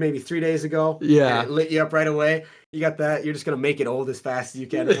just heard maybe 3 days ago. Yeah. And it lit you up right away. You got that. You're just gonna make it old as fast as you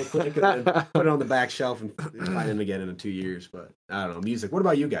can, real quick, and then put it on the back shelf and find it again in 2 years. But I don't know, music. What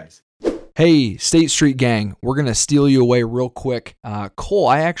about you guys? Hey, State Street Gang, we're going to steal you away real quick. Cole,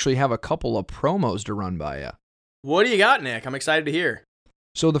 I actually have a couple of promos to run by you. What do you got, Nick? I'm excited to hear.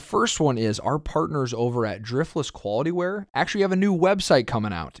 So the first one is our partners over at Driftless Quality Wear actually have a new website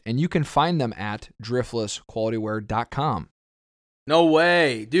coming out, and you can find them at driftlessqualitywear.com. No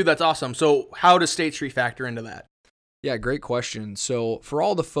way. Dude, that's awesome. So how does State Street factor into that? Yeah, great question. So for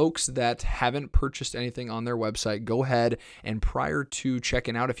all the folks that haven't purchased anything on their website, go ahead and prior to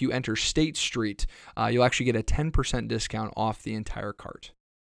checking out, if you enter State Street, you'll actually get a 10% discount off the entire cart.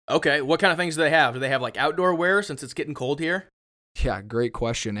 Okay, what kind of things do they have? Do they have like outdoor wear since it's getting cold here? Yeah, great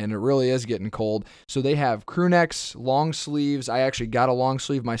question. And it really is getting cold. So they have crew necks, long sleeves. I actually got a long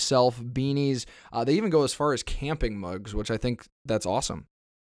sleeve myself, beanies. They even go as far as camping mugs, which I think that's awesome.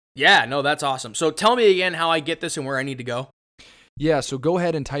 Yeah, no, that's awesome. So tell me again how I get this and where I need to go. Yeah, so go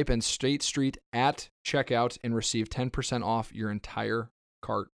ahead and type in State Street at checkout and receive 10% off your entire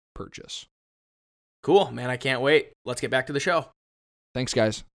cart purchase. Cool, man. I can't wait. Let's get back to the show. Thanks,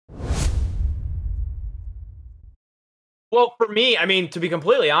 guys. Well, for me, I mean, to be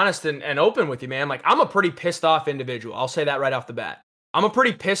completely honest and open with you, man, like I'm a pretty pissed off individual. I'll say that right off the bat. I'm a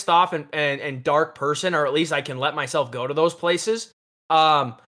pretty pissed off and dark person, or at least I can let myself go to those places.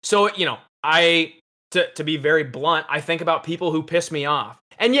 So, to be very blunt, I think about people who piss me off.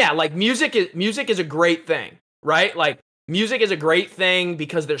 And yeah, like music is a great thing, right? Like music is a great thing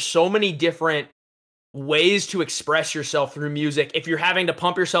because there's so many different ways to express yourself through music. If you're having to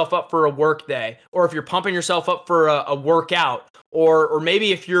pump yourself up for a work day, or if you're pumping yourself up for a workout, or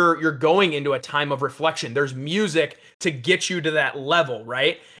maybe if you're going into a time of reflection, there's music to get you to that level,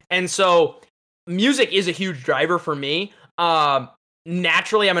 right? And so music is a huge driver for me.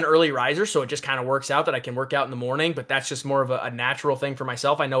 Naturally, I'm an early riser, so it just kind of works out that I can work out in the morning, but that's just more of a natural thing for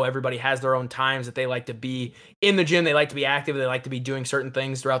myself. I know everybody has their own times that they like to be in the gym. They like to be active. They like to be doing certain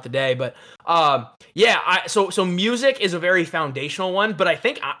things throughout the day. But so music is a very foundational one. But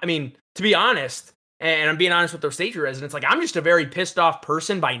I mean, to be honest, and I'm being honest with those State Street residents, like I'm just a very pissed off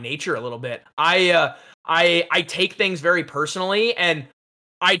person by nature a little bit. I take things very personally, and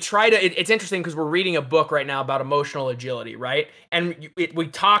I try to, it's interesting because we're reading a book right now about emotional agility, right? And we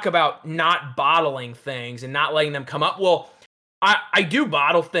talk about not bottling things and not letting them come up. Well, I do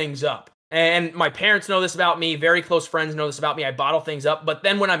bottle things up. And my parents know this about me. Very close friends know this about me. I bottle things up. But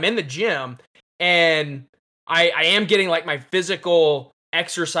then when I'm in the gym and I am getting like my physical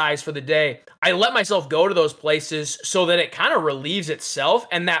exercise for the day, I let myself go to those places so that it kind of relieves itself.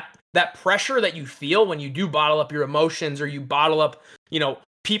 And that pressure that you feel when you do bottle up your emotions, or you bottle up,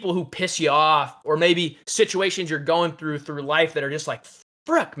 people who piss you off, or maybe situations you're going through life that are just like,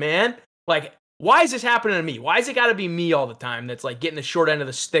 frick, man. Like, why is this happening to me? Why is it got to be me all the time that's like getting the short end of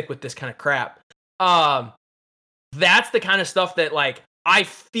the stick with this kind of crap? That's the kind of stuff that like I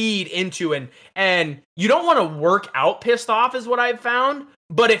feed into, and you don't want to work out pissed off is what I've found.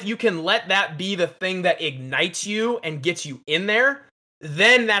 But if you can let that be the thing that ignites you and gets you in there,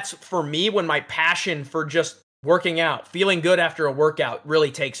 then that's for me when my passion for just working out, feeling good after a workout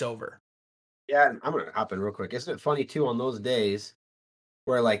really takes over. Yeah, and I'm gonna hop in real quick. Isn't it funny too on those days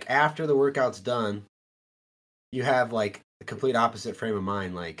where like after the workout's done, you have like the complete opposite frame of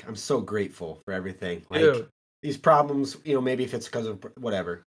mind. Like, I'm so grateful for everything. Like, Dude. these problems, maybe if it's because of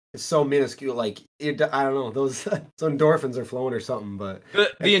whatever, it's so minuscule. Like, I don't know, those endorphins are flowing or something, but The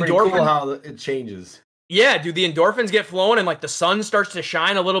it's pretty cool endorphin how it changes. Yeah, dude, the endorphins get flowing and like the sun starts to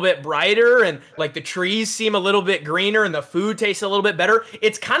shine a little bit brighter and like the trees seem a little bit greener and the food tastes a little bit better.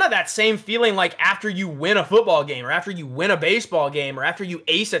 It's kind of that same feeling like after you win a football game or after you win a baseball game or after you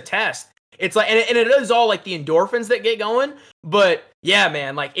ace a test. It's like, and it is all like the endorphins that get going. But yeah,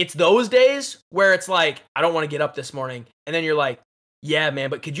 man, like it's those days where it's like, I don't want to get up this morning. And then you're like, yeah, man,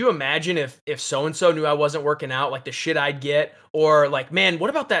 but could you imagine if so and so knew I wasn't working out, like the shit I'd get, or like, man,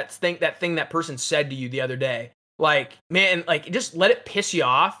 what about that person said to you the other day? Like, man, like just let it piss you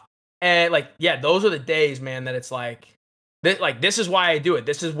off. And like, yeah, those are the days, man, that it's like this is why I do it.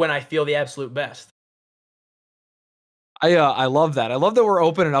 This is when I feel the absolute best. I love that. I love that we're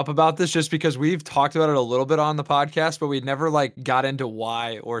opening up about this just because we've talked about it a little bit on the podcast, but we never like got into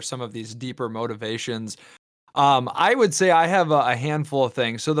why or some of these deeper motivations. I would say I have a handful of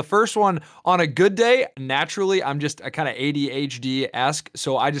things. So the first one, on a good day, naturally, I'm just a kind of ADHD-esque.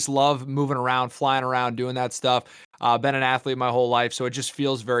 So I just love moving around, flying around, doing that stuff. Been an athlete my whole life, so it just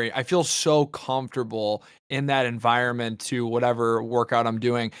feels I feel so comfortable in that environment to whatever workout I'm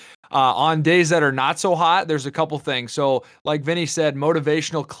doing. On days that are not so hot, there's a couple things. So like Vinny said,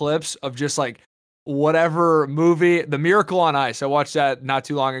 motivational clips of just like whatever movie, The Miracle on Ice. I watched that not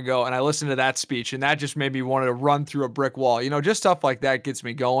too long ago and I listened to that speech and that just made me want to run through a brick wall. Just stuff like that gets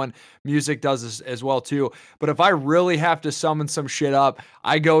me going. Music does as well too. But if I really have to summon some shit up,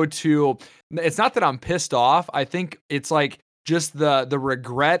 I go to, it's not that I'm pissed off. I think it's like just the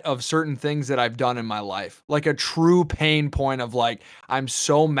regret of certain things that I've done in my life. Like a true pain point of like, I'm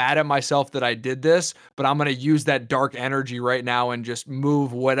so mad at myself that I did this, but I'm going to use that dark energy right now and just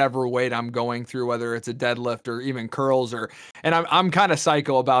move whatever weight I'm going through, whether it's a deadlift or even curls and I'm kind of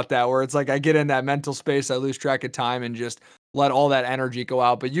psycho about that, where it's like I get in that mental space, I lose track of time and just let all that energy go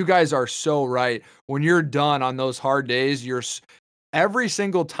out. But you guys are so right. When you're done on those hard days, every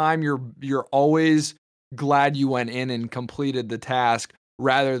single time you're always glad you went in and completed the task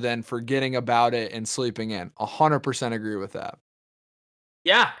rather than forgetting about it and sleeping in. 100% agree with that.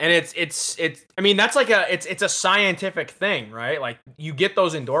 Yeah, and it's I mean that's like it's a scientific thing, right? Like you get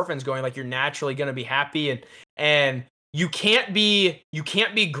those endorphins going, like you're naturally going to be happy and you can't be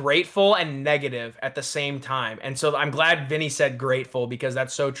grateful and negative at the same time. And so I'm glad Vinny said grateful because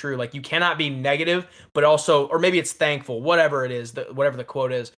that's so true. Like you cannot be negative but also, or maybe it's thankful, whatever it is, whatever the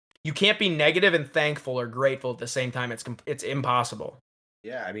quote is. You can't be negative and thankful or grateful at the same time. It's impossible.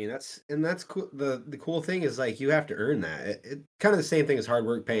 Yeah, I mean that's cool. The cool thing is like you have to earn that. It kind of the same thing as hard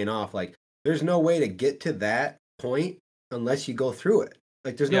work paying off. Like there's no way to get to that point unless you go through it.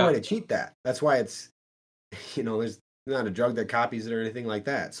 Like there's no way Yeah. to cheat that. That's why it's there's not a drug that copies it or anything like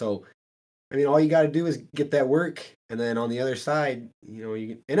that. So I mean all you got to do is get that work and then on the other side,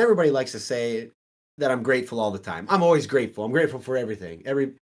 and everybody likes to say that I'm grateful all the time. I'm always grateful. I'm grateful for everything.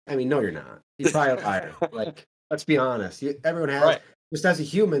 I mean no you're not. You're probably a liar. Like let's be honest. Everyone has Right. just as a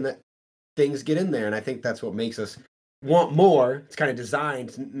human that things get in there, and I think that's what makes us want more. It's kind of designed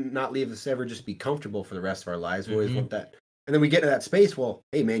to not leave us ever just be comfortable for the rest of our lives. We always Mhm. want that, and then we get to that space. Well,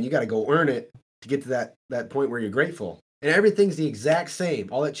 hey man, you got to go earn it to get to that point where you're grateful, and everything's the exact same.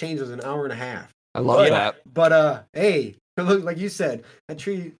 All that changes an hour and a half. I love But Yeah. that. hey, look like you said, that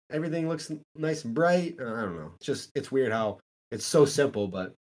tree, everything looks nice and bright. I don't know. It's weird how it's so simple,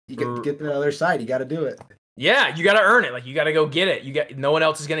 but you get to get to the other side. You got to do it. Yeah, you got to earn it. Like you got to go get it. No one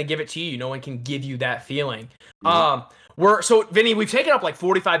else is going to give it to you. No one can give you that feeling. Nope. Vinny, we've taken up like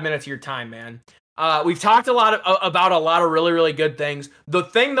 45 minutes of your time, man. We've talked about a lot of really, really good things. The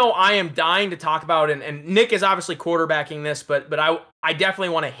thing though, I am dying to talk about, and Nick is obviously quarterbacking this, but I definitely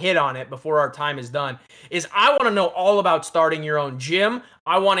want to hit on it before our time is done. Is I want to know all about starting your own gym.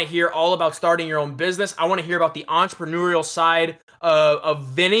 I want to hear all about starting your own business. I want to hear about the entrepreneurial side of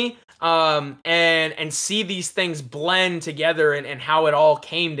Vinny, and see these things blend together and how it all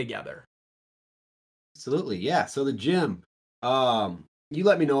came together. Absolutely, yeah. So the gym, you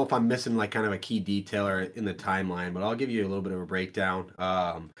let me know if I'm missing like kind of a key detail or in the timeline, but I'll give you a little bit of a breakdown.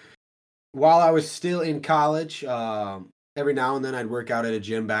 While I was still in college, every now and then I'd work out at a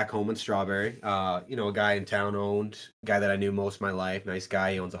gym back home in Strawberry. A guy in town owned, guy that I knew most of my life. Nice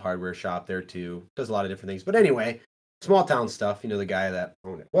guy. He owns a hardware shop there too. Does a lot of different things. But anyway, small town stuff. The guy that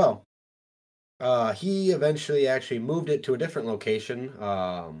owned it. Well, he eventually actually moved it to a different location.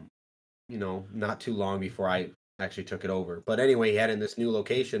 Not too long before I actually took it over. But anyway, he had it in this new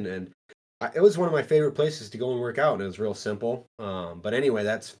location, and it was one of my favorite places to go and work out. And it was real simple. But anyway,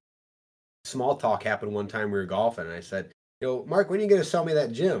 that's small talk happened one time we were golfing, and I said, Mark, when are you going to sell me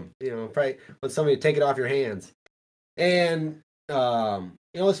that gym? Probably when somebody take it off your hands. And,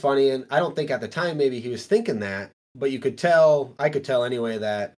 it's funny. And I don't think at the time maybe he was thinking that, but I could tell anyway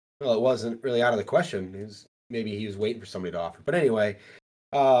that, well, it wasn't really out of the question. Maybe he was waiting for somebody to offer. But anyway,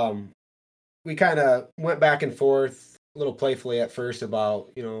 um, we kind of went back and forth a little playfully at first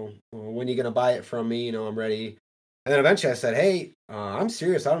about, "Well, when you going to buy it from me? I'm ready." And then eventually I said, "Hey, I'm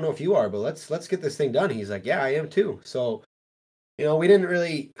serious. I don't know if you are, but let's get this thing done." He's like, "Yeah, I am too." So, we didn't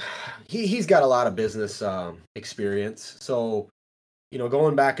really, he's got a lot of business experience. So,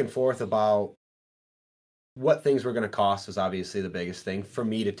 going back and forth about what things were going to cost was obviously the biggest thing for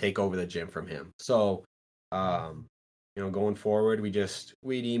me to take over the gym from him. So, going forward,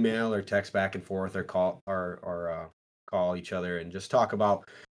 we'd email or text back and forth or call each other and just talk about,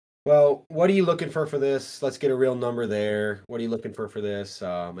 well, what are you looking for this? Let's get a real number there. What are you looking for this?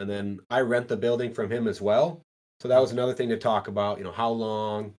 And then I rent the building from him as well. So that was another thing to talk about. How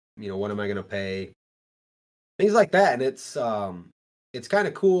long? What am I going to pay? Things like that. And it's kind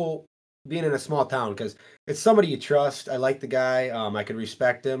of cool being in a small town because it's somebody you trust. I like the guy. I could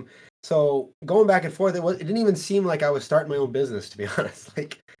respect him. So going back and forth, it didn't even seem like I was starting my own business, to be honest.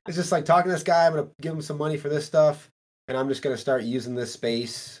 Like it's just like talking to this guy. I'm gonna give him some money for this stuff, and I'm just gonna start using this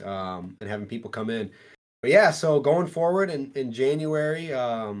space and having people come in. But yeah, so going forward in January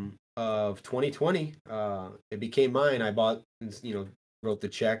of 2020, it became mine. I bought, wrote the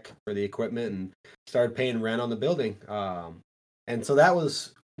check for the equipment and started paying rent on the building. And so that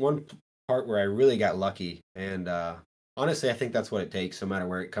was one part where I really got lucky. And honestly, I think that's what it takes, no matter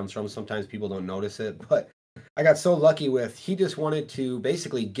where it comes from. Sometimes people don't notice it, but I got so lucky with he just wanted to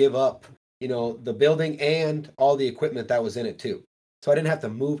basically give up, the building and all the equipment that was in it too. So I didn't have to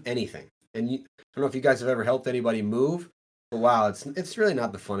move anything. And I don't know if you guys have ever helped anybody move, but wow, it's really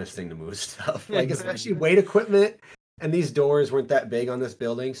not the funnest thing to move stuff. Like especially weight equipment. And these doors weren't that big on this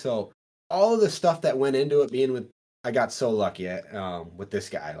building, so all of the stuff that went into it being with, I got so lucky with this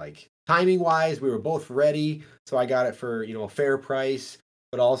guy. Like timing wise, we were both ready, so I got it for a fair price.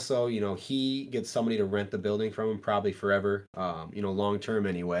 But also, he gets somebody to rent the building from him probably forever, long term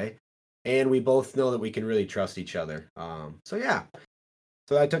anyway. And we both know that we can really trust each other. So yeah,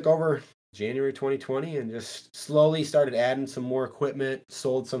 so I took over January 2020 and just slowly started adding some more equipment,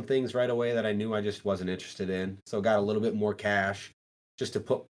 sold some things right away that I knew I just wasn't interested in. So got a little bit more cash just to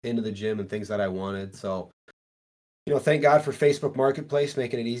put into the gym and things that I wanted. So, thank God for Facebook Marketplace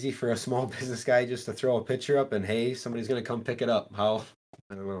making it easy for a small business guy just to throw a picture up and hey, somebody's going to come pick it up.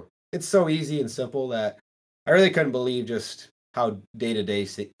 I don't know. It's so easy and simple that I really couldn't believe just how day to day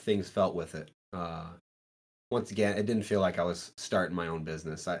things felt with it. Once again, it didn't feel like I was starting my own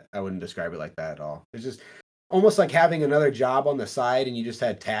business. I wouldn't describe it like that at all. It's just almost like having another job on the side and you just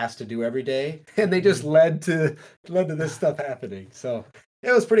had tasks to do every day and they just led to this stuff happening. So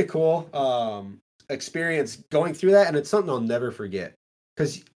it was pretty cool experience going through that, and it's something I'll never forget.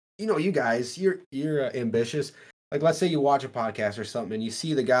 Because you guys, you're ambitious. Like let's say you watch a podcast or something and you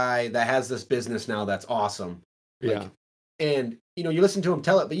see the guy that has this business now that's awesome. Like, Yeah. and you listen to him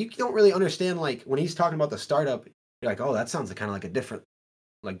tell it, but you don't really understand. Like when he's talking about the startup, you're like, oh, that sounds kind of like a different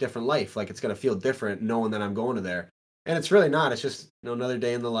life. Like it's gonna feel different knowing that I'm going to there. And it's really not. It's just another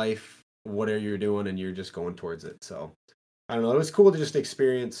day in the life, whatever you're doing, and you're just going towards it. So I don't know. It was cool to just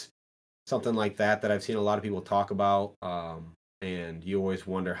experience something like that I've seen a lot of people talk about. And you always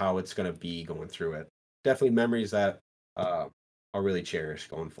wonder how it's gonna be going through it. Definitely memories that I'll really cherish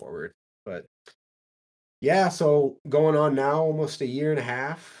going forward. But yeah, so going on now almost a year and a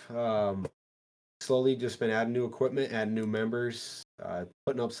half. Slowly just been adding new equipment, adding new members,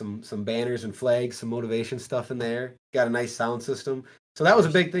 putting up some banners and flags, some motivation stuff in there. Got a nice sound system. So that was a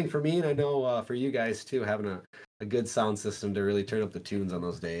big thing for me, and I know for you guys too, having a good sound system to really turn up the tunes on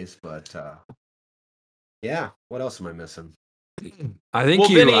those days. But yeah, what else am I missing? I think Well,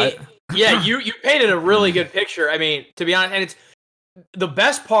 Vinny, yeah, you painted a really good picture. I mean, to be honest, and it's the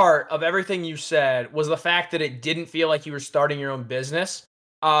best part of everything you said was the fact that it didn't feel like you were starting your own business.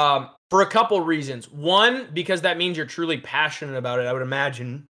 For a couple reasons. One, because that means you're truly passionate about it. I would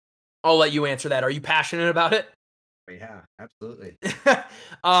imagine. I'll let you answer that. Are you passionate about it? Yeah, absolutely.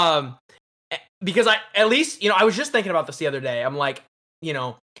 um, because at least I was just thinking about this the other day. I'm like, you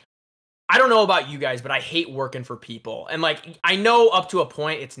know, I don't know about you guys, but I hate working for people. And like, I know up to a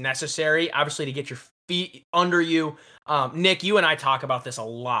point it's necessary, obviously, to get your feet under you. Nick, you and I talk about this a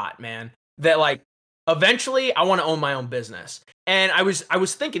lot, man. That like, eventually, I want to own my own business. And I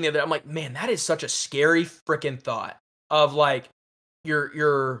was thinking the other day, I'm like, man, that is such a scary freaking thought of like,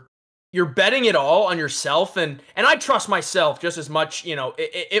 you're you're betting it all on yourself, and I trust myself just as much,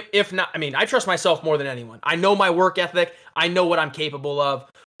 if not, I mean, I trust myself more than anyone. I know my work ethic, I know what I'm capable of,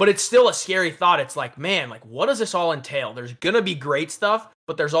 but it's still a scary thought. It's like, man, like, what does this all entail? There's gonna be great stuff,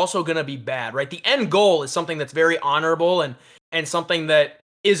 but there's also gonna be bad, right? The end goal is something that's very honorable and something that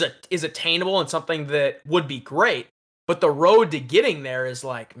is attainable and something that would be great. But the road to getting there is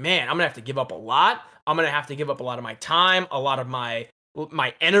like, man, I'm gonna have to give up a lot. I'm gonna have to give up a lot of my time, a lot of my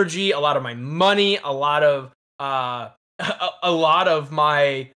energy, a lot of my money, a lot of a lot of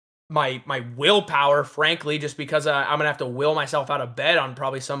my willpower, frankly, just because I'm gonna have to will myself out of bed on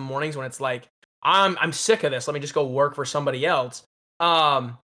probably some mornings when it's like I'm sick of this. Let me just go work for somebody else.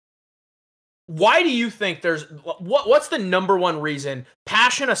 Why do you think what's the number one reason,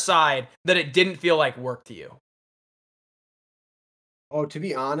 passion aside, that it didn't feel like work to you? Oh, to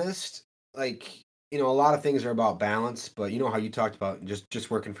be honest, like, a lot of things are about balance, but you know how you talked about just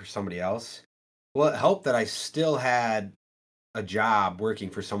working for somebody else? Well, it helped that I still had a job working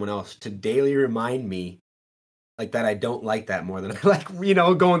for someone else to daily remind me like that I don't like that more than I like,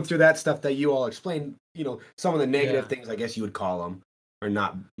 going through that stuff that you all explained, some of the negative Yeah. things, I guess you would call them, or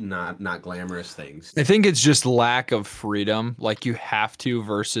not glamorous things. I think it's just lack of freedom, like you have to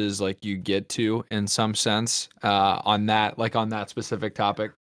versus like you get to in some sense, on that specific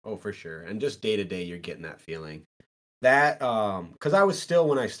topic. Oh, for sure. And just day to day, you're getting that feeling. That because I was still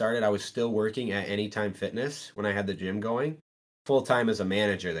when I started, I was still working at Anytime Fitness when I had the gym going, full time as a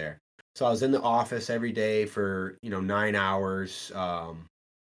manager there. So I was in the office every day for 9 hours,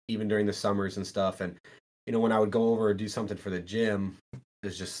 even during the summers and stuff. And when I would go over and do something for the gym,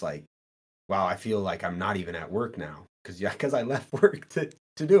 it's just like, wow, I feel like I'm not even at work now because I left work to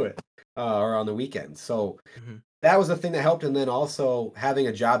do it, or on the weekends. So Mhm. that was the thing that helped, and then also having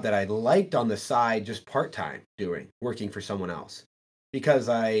a job that I liked on the side, just part-time working for someone else. Because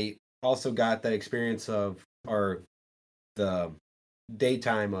I also got that experience of or the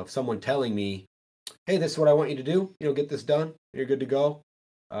daytime of someone telling me, "Hey, this is what I want you to do. Get this done. You're good to go.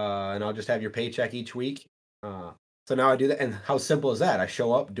 And I'll just have your paycheck each week." So now I do that, and how simple is that? I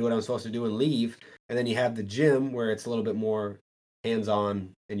show up, do what I'm supposed to do, and leave. And then you have the gym where it's a little bit more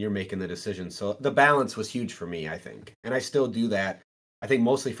hands-on, and you're making the decisions. So the balance was huge for me, I think, and I still do that. I think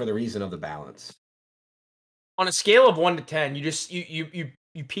mostly for the reason of the balance. On a scale of 1 to 10, you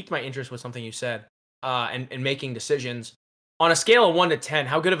piqued my interest with something you said, and making decisions. On a scale of 1 to 10,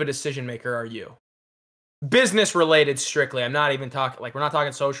 how good of a decision maker are you? Business related strictly. I'm not even talking like we're not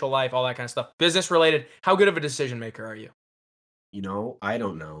talking social life, all that kind of stuff. Business related, how good of a decision maker are you? I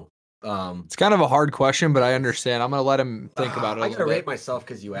don't know. Um, It's kind of a hard question, but I understand. I'm gonna let him think about it a I little gotta rate bit. myself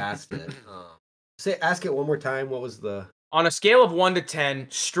because you asked it. Ask it one more time. What was the? On a scale of 1 to 10,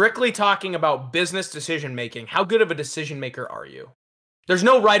 strictly talking about business decision making, how good of a decision maker are you? There's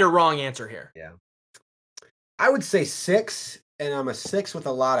no right or wrong answer here. Yeah, I would say 6, and I'm a 6 with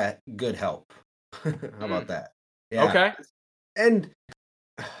a lot of good help. How about Mm, that? Yeah, okay. and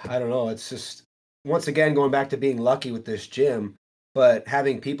I don't know. It's just once again going back to being lucky with this gym, but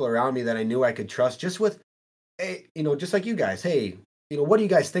having people around me that I knew I could trust, just with, hey, just like you guys. Hey, what do you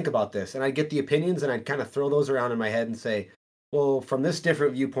guys think about this? And I'd get the opinions, and I'd kind of throw those around in my head and say, well, from this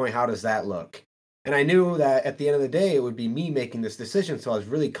different viewpoint, how does that look? And I knew that at the end of the day, it would be me making this decision. So I was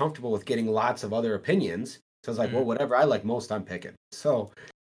really comfortable with getting lots of other opinions. So I was like, well, Mm, whatever I like most, I'm picking. So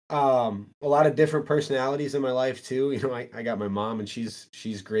a lot of different personalities in my life too. I got my mom, and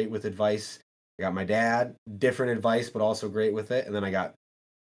she's great with advice. I got my dad, different advice, but also great with it. And then I got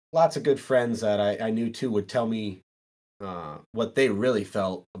lots of good friends that I knew too would tell me what they really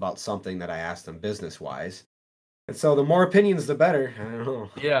felt about something that I asked them business wise. And so the more opinions, the better. I don't know.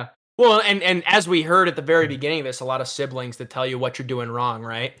 yeah. Well, and as we heard at the very beginning of this, a lot of siblings that tell you what you're doing wrong,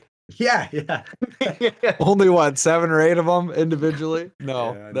 right? Yeah, yeah. Only what, 7 or 8 of them individually?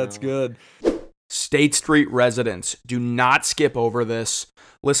 No, Yeah, that's no. good. State Street residents, do not skip over this.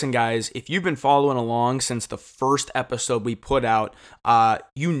 Listen, guys, if you've been following along since the first episode we put out,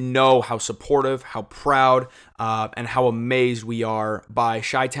 you know how supportive, how proud, and how amazed we are by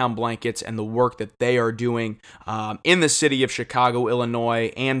Chi-Town Blankets and the work that they are doing in the city of Chicago,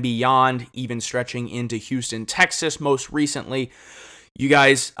 Illinois, and beyond, even stretching into Houston, Texas most recently. You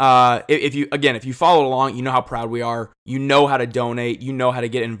guys, if you followed along, you know how proud we are. You know how to donate. You know how to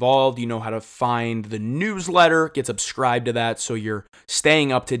get involved. You know how to find the newsletter, get subscribed to that so you're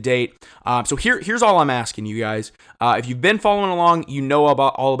staying up to date. So here's all I'm asking you guys. If you've been following along, you know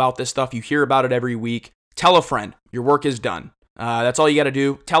all about this stuff. You hear about it every week. Tell a friend. Your work is done. That's all you got to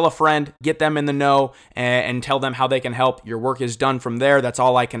do. Tell a friend, get them in the know, and tell them how they can help. Your work is done from there. That's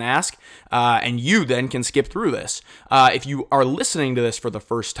all I can ask. And you then can skip through this. If you are listening to this for the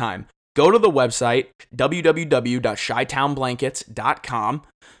first time, go to the website, www.shytownblankets.com.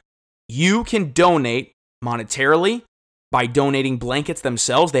 You can donate monetarily by donating blankets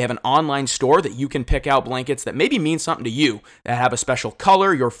themselves. They have an online store that you can pick out blankets that maybe mean something to you, that have a special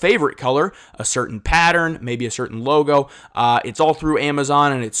color, your favorite color, a certain pattern, maybe a certain logo. It's all through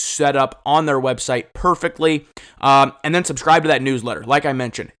Amazon, and it's set up on their website perfectly. And then subscribe to that newsletter. Like I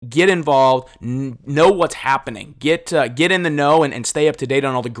mentioned, get involved, know what's happening, get in the know, and stay up to date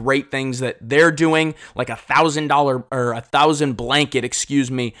on all the great things that they're doing, like $1,000 or 1,000 blanket,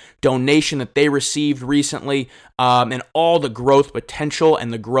 donation that they received recently, and all the growth potential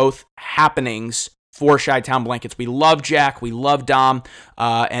and the growth happenings for Chi-Town Blankets. We love Jack, we love Dom,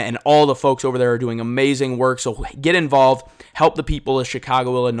 and all the folks over there are doing amazing work. So get involved, help the people of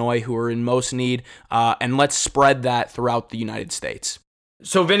Chicago, Illinois who are in most need, and let's spread that throughout the United States.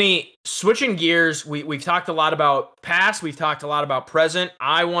 So Vinny, switching gears, we've talked a lot about past, we've talked a lot about present.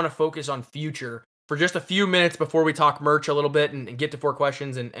 I want to focus on future for just a few minutes before we talk merch a little bit and get to 4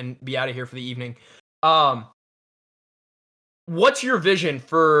 questions and be out of here for the evening. What's your vision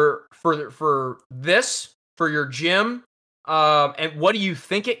for this, for your gym? And what do you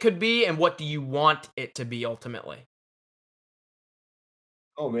think it could be, and what do you want it to be ultimately?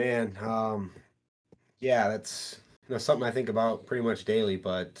 Oh man, yeah, that's something I think about pretty much daily.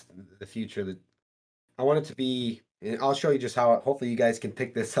 But the future, that I want it to be, and I'll show you just how. Hopefully, you guys can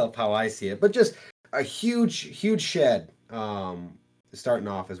pick this up how I see it. But just a huge shed. Starting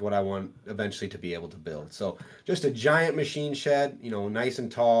off is what I want eventually to be able to build. So just a giant machine shed, nice and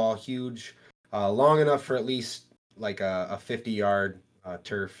tall, huge, long enough for at least like a 50-yard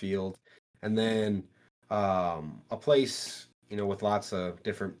turf field, and then a place, with lots of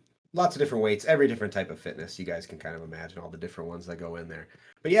different weights, every different type of fitness. You guys can kind of imagine all the different ones that go in there.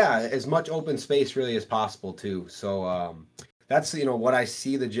 But yeah, as much open space really as possible too. So that's what I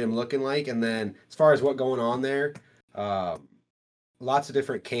see the gym looking like. And then as far as what going on there, lots of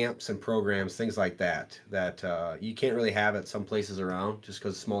different camps and programs, things like that you can't really have at some places around just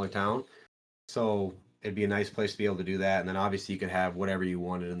because it's a smaller town. So it'd be a nice place to be able to do that. And then obviously you could have whatever you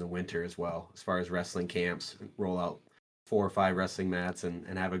wanted in the winter as well, as far as wrestling camps, roll out 4 or 5 wrestling mats and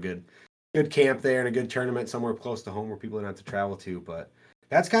have a good camp there and a good tournament somewhere close to home where people don't have to travel to. But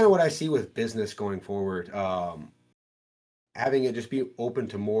that's kind of what I see with business going forward. Having it just be open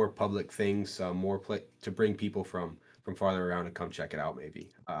to more public things, to bring people from farther around to come check it out maybe.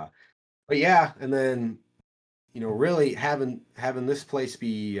 But yeah, and then really having this place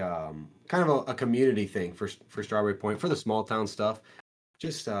be kind of a community thing for Strawberry Point, for the small town stuff.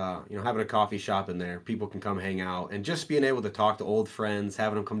 Just having a coffee shop in there, people can come hang out, and just being able to talk to old friends,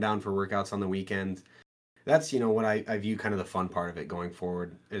 having them come down for workouts on the weekends. That's what I view kind of the fun part of it going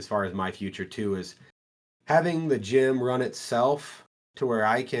forward, as far as my future too, is having the gym run itself to where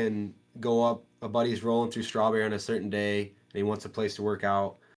I can go up. A buddy's rolling through Strawberry on a certain day and he wants a place to work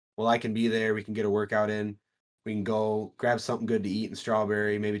out. Well, I can be there. We can get a workout in. We can go grab something good to eat in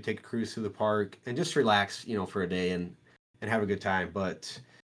Strawberry, maybe take a cruise through the park and just relax, for a day and have a good time. But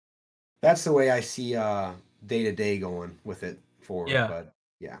that's the way I see day to day going with it forward. Yeah. But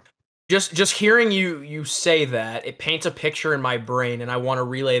yeah. Just hearing you say that, it paints a picture in my brain, and I want to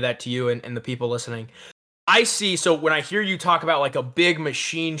relay that to you and the people listening. I see. So when I hear you talk about like a big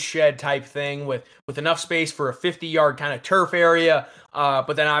machine shed type thing with enough space for a 50-yard kind of turf area,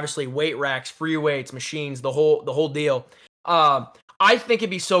 but then obviously weight racks, free weights, machines, the whole deal. I think it'd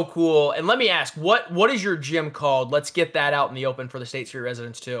be so cool. And let me ask, what is your gym called? Let's get that out in the open for the State Street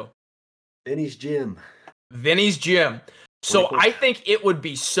residents too. Vinny's Gym. Vinny's Gym. So I think it would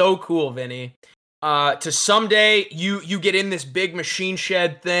be so cool, Vinny, to someday you get in this big machine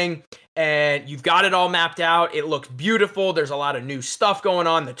shed thing and you've got it all mapped out. It looks beautiful. There's a lot of new stuff going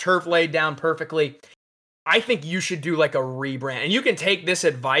on. The turf laid down perfectly. I think you should do like a rebrand, and you can take this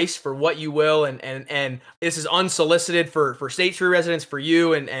advice for what you will. And this is unsolicited for State Street residents, for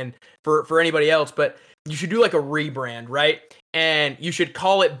you and for anybody else, but you should do like a rebrand, right? And you should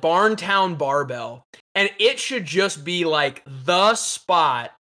call it Barntown Barbell. And it should just be like the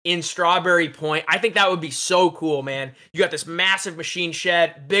spot in Strawberry Point. I think that would be so cool, man. You got this massive machine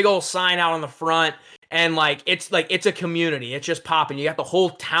shed, big old sign out on the front, and it's a community. It's just popping. You got the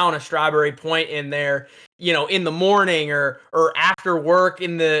whole town of Strawberry Point in there, in the morning or after work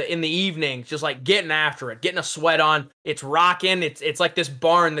in the evening, just like getting after it, getting a sweat on. It's rocking. It's like this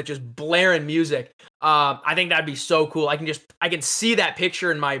barn that's just blaring music. I think that'd be so cool. I can see that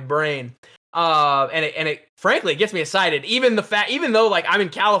picture in my brain. And it frankly, it gets me excited. Even though like I'm in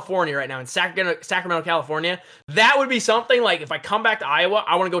California right now, in Sacramento, California, that would be something like if I come back to Iowa,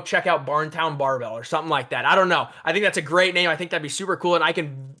 I want to go check out Barntown Barbell or something like that. I don't know. I think that's a great name. I think that'd be super cool, and I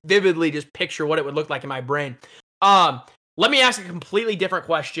can vividly just picture what it would look like in my brain. Let me ask a completely different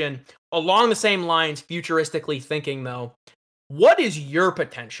question along the same lines, futuristically thinking though. What is your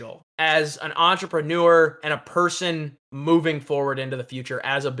potential as an entrepreneur and a person moving forward into the future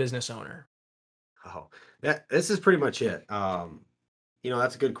as a business owner? Oh, this is pretty much it.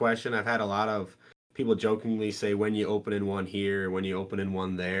 That's a good question. I've had a lot of people jokingly say, when you open in one here, when you open in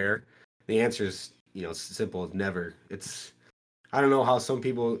one there. The answer is, simple as never. I don't know how some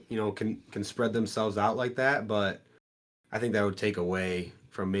people, can spread themselves out like that, but I think that would take away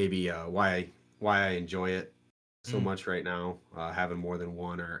from maybe why I enjoy it so Mm. much right now, having more than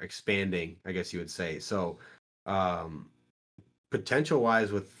one or expanding, I guess you would say. So, um, potential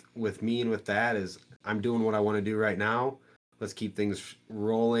wise with me and with that is I'm doing what I want to do right now. Let's keep things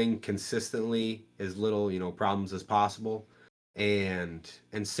rolling consistently, as little, problems as possible, and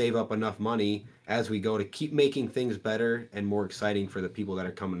save up enough money as we go to keep making things better and more exciting for the people that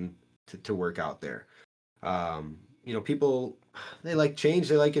are coming to work out there. People, they like change,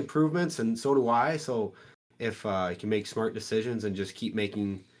 they like improvements, and so do I. So if you can make smart decisions and just keep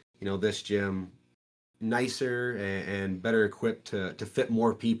making, this gym nicer and better equipped to fit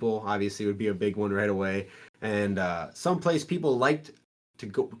more people, obviously would be a big one right away. And someplace people liked to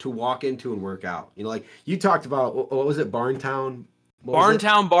go to walk into and work out. Like you talked about, what was it, Barntown? What was it?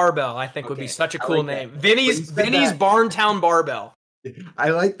 Barntown Barbell, I think would be Okay, such a I cool like that. name. When Vinny's you said Vinny's that, Barntown Barbell. I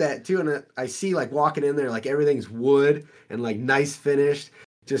like that too, and I see like walking in there, like everything's wood and like nice finished.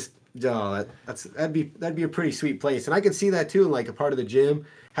 Just that'd be a pretty sweet place, and I could see that too in like a part of the gym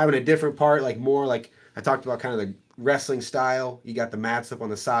having a different part, like more like I talked about, kind of the wrestling style. You got the mats up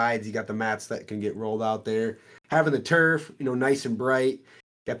on the sides, you got the mats that can get rolled out there. Having the turf, nice and bright.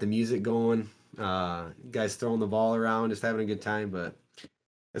 Got the music going. Guys throwing the ball around, just having a good time. But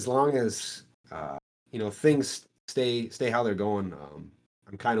as long as things stay how they're going,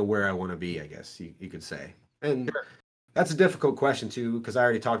 I'm kind of where I want to be, I guess you could say. And Sure. that's a difficult question too, because I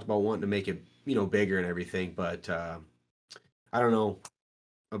already talked about wanting to make it bigger and everything. But I don't know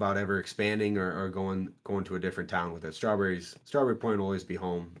about ever expanding or going to a different town with it. Strawberry Point will always be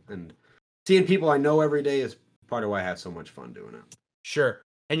home, and seeing people I know every day is part of why I have so much fun doing it. Sure.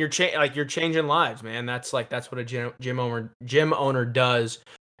 And you're changing lives, man. That's what a gym owner does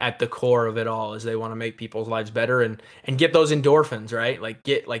at the core of it all is they want to make people's lives better and get those endorphins, right?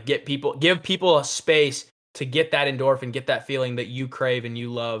 Give people a space to get that endorphin, get that feeling that you crave and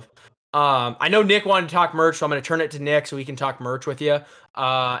you love. I know Nick wanted to talk merch, so I'm going to turn it to Nick so he can talk merch with you.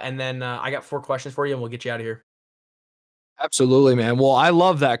 And then I got 4 questions for you, and we'll get you out of here. Absolutely, man. Well, I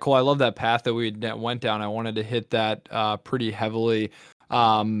love that, Cole. I love that path that went down. I wanted to hit that pretty heavily.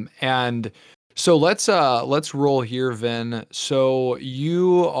 And so let's roll here, Vin. So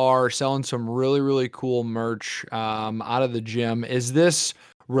you are selling some really, really cool merch out of the gym. Is this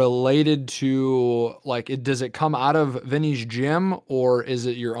related to does it come out of Vinny's gym, or is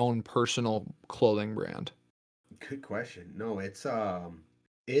it your own personal clothing brand? Good question. No, it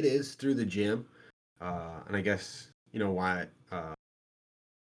is through the gym, and I guess why.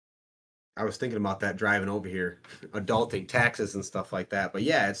 I was thinking about that driving over here, adulting, taxes and stuff like that. But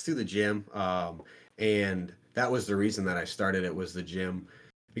yeah, it's through the gym, and that was the reason that I started it, was the gym,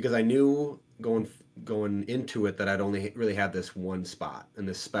 because I knew going into it that I'd only really had this one spot and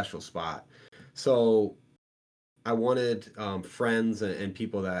this special spot. So I wanted friends and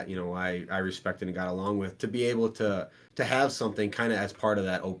people that I respected and got along with to be able to have something kind of as part of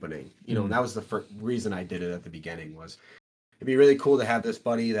that opening. And that was the first reason I did it at the beginning. Was it'd be really cool to have this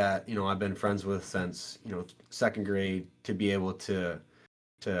buddy that I've been friends with since second grade, to be able to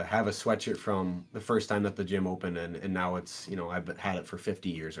have a sweatshirt from the first time that the gym opened, and now it's I've had it for 50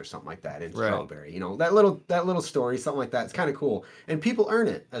 years or something like that in Right. Strawberry. That little story, something like that. It's kind of cool, and people earn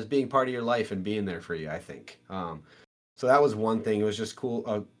it as being part of your life and being there for you, I think. So that was one thing. It was just cool,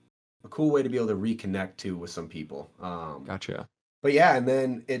 a cool way to be able to reconnect too with some people. Gotcha. But yeah, and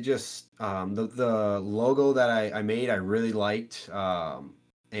then it just the logo that I made, I really liked,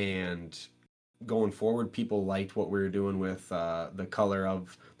 and going forward, people liked what we were doing with the color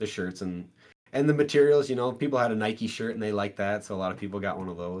of the shirts and the materials. People had a Nike shirt and they liked that, so a lot of people got one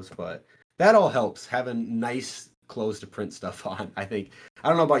of those. But that all helps, having nice clothes to print stuff on. I think, I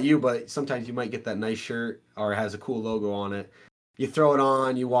don't know about you, but sometimes you might get that nice shirt or it has a cool logo on it. you throw it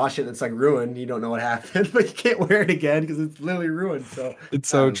on, you wash it, and it's like ruined. You don't know what happened, but you can't wear it again because it's literally ruined. So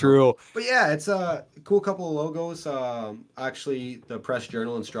It's I so don't know. true. But yeah, it's a cool couple of logos. Actually, the Press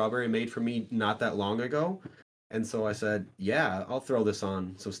Journal and Strawberry made for me not that long ago, and so I said, yeah, I'll throw this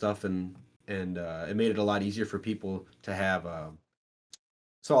on some stuff, and it made it a lot easier for people to have.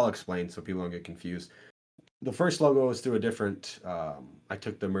 So I'll explain so people don't get confused. The first logo was through a different. I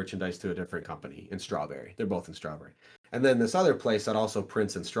took the merchandise to a different company in Strawberry. They're both in Strawberry, and then this other place that also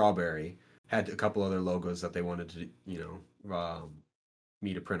prints in Strawberry had a couple other logos that they wanted to,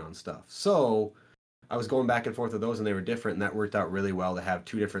 me to print on stuff. So I was going back and forth with those, and they were different, and that worked out really well to have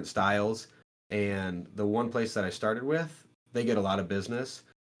two different styles. And the one place that I started with, they get a lot of business,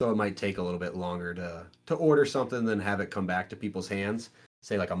 so it might take a little bit longer to order something than have it come back to people's hands.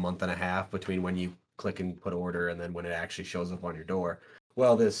 Say like a month and a half between when you click and put order and then when it actually shows up on your door.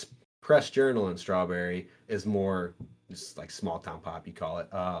 Well, this Press Journal in Strawberry is more just like small town pop, you call it.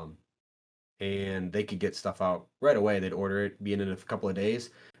 And they could get stuff out right away. They'd order it, be in a couple of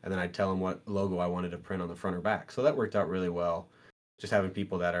days, and then I'd tell them what logo I wanted to print on the front or back. So that worked out really well. Just having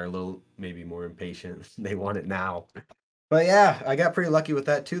people that are a little maybe more impatient, they want it now. But yeah, I got pretty lucky with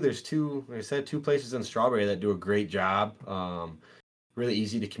that too. There's two, like I said, two places in Strawberry that do a great job. Really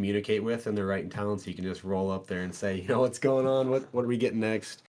easy to communicate with, and they're right in town, so you can just roll up there and say, what's going on? What are we getting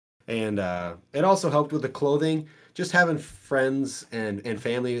next? And it also helped with the clothing, just having friends and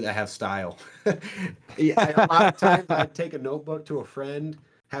family that have style. Yeah, a lot of times I'd take a notebook to a friend,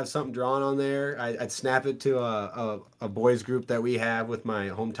 have something drawn on there. I'd snap it to a boys group that we have with my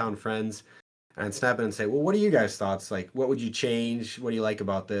hometown friends, and I'd snap it and say, well, what are you guys' thoughts? Like, what would you change? What do you like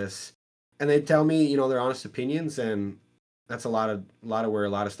about this? And they'd tell me, their honest opinions, and that's a lot of where a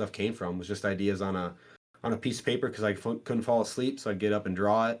lot of stuff came from, was just ideas on a piece of paper because I couldn't fall asleep, so I'd get up and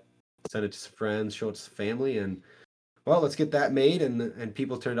draw it, send it to some friends, show it to some family, and well, let's get that made. And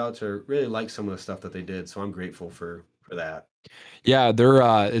people turned out to really like some of the stuff that they did, so I'm grateful for that. Yeah, they're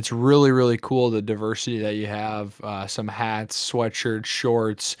it's really really cool the diversity that you have. Some hats, sweatshirts,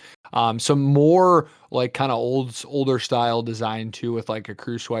 shorts, some more like kind of older style design too, with like a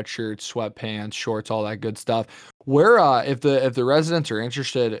crew sweatshirt, sweatpants, shorts, all that good stuff. Where if the residents are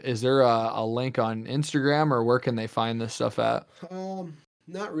interested, is there a link on Instagram, or where can they find this stuff at?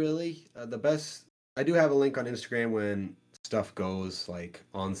 Not really. The best, I do have a link on Instagram when stuff goes like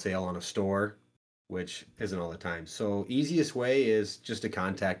on sale on a store, which isn't all the time. So easiest way is just to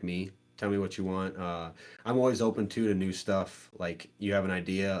contact me. Tell me what you want. I'm always open to new stuff. Like you have an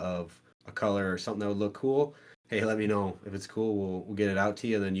idea of a color or something that would look cool. Hey, let me know if it's cool. We'll get it out to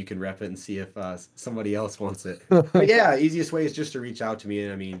you, and then you can rep it and see if somebody else wants it. But yeah, easiest way is just to reach out to me.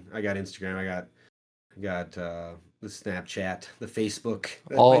 And I mean, I got Instagram. I got the Snapchat, the Facebook.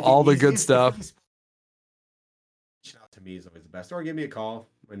 That might be All the good easiest, the stuff. Facebook. Reaching out to me is always the best. Or give me a call.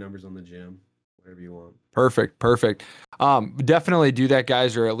 My number's on the gym. Whatever you want. Perfect. Definitely do that,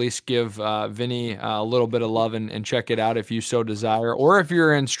 guys, or at least give Vinny a little bit of love and check it out if you so desire. Or if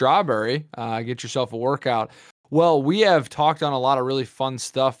you're in Strawberry, get yourself a workout. Well, we have talked on a lot of really fun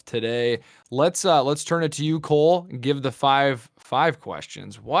stuff today. Let's turn it to you, Cole, and give the five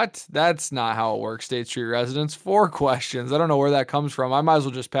questions. What? That's not how it works, State Street residents. 4 questions. I don't know where that comes from. I might as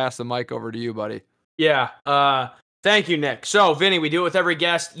well just pass the mic over to you, buddy. Yeah. Thank you, Nick. So, Vinny, we do it with every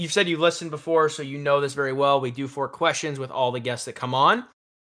guest. You've said you've listened before, so you know this very well. We do 4 questions with all the guests that come on.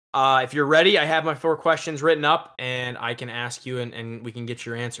 If you're ready, I have my 4 questions written up, and I can ask you, and we can get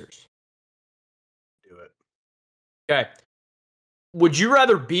your answers. Do it. Okay. Would you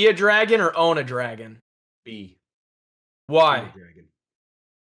rather be a dragon or own a dragon? B. Why? Dragon.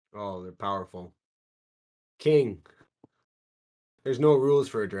 Oh, they're powerful. King. There's no rules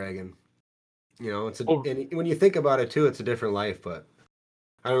for a dragon. It's and when you think about it too, it's a different life. But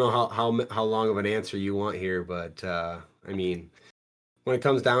I don't know how long of an answer you want here. But I mean, when it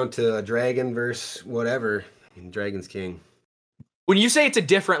comes down to a dragon versus whatever, dragon's king. When you say it's a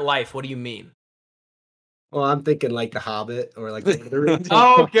different life, what do you mean? Well, I'm thinking like The Hobbit or like the Rings.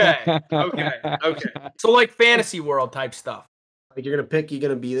 Okay. So like fantasy world type stuff. Like you're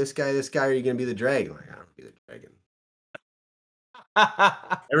gonna be this guy, or you're gonna be the dragon. Like I don't be the dragon.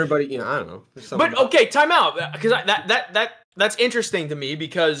 Everybody, I don't know. But okay, time out, because that's interesting to me,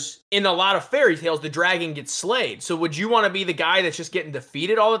 because in a lot of fairy tales the dragon gets slayed. So would you want to be the guy that's just getting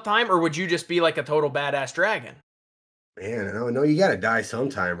defeated all the time, or would you just be like a total badass dragon? Man, I don't know. You gotta die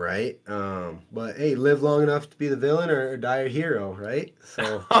sometime, right? But hey, live long enough to be the villain or die a hero, right?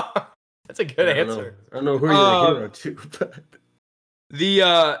 So that's a good answer. I don't know who you're the hero to, but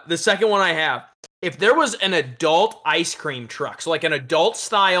the second one I have. If there was an adult ice cream truck, so like an adult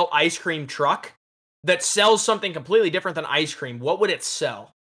style ice cream truck that sells something completely different than ice cream, what would it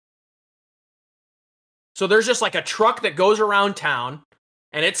sell? So there's just like a truck that goes around town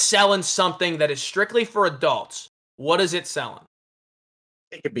and it's selling something that is strictly for adults. What is it selling?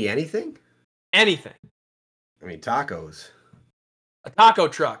 It could be anything. Anything. I mean, tacos. A taco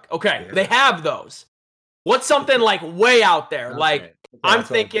truck. Okay, Yeah. they have those. What's something like way out there? Okay. Like Okay, I'm that's what I'm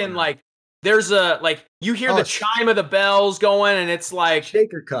thinking going like there's a like you hear the Oh, chime of the bells going and it's like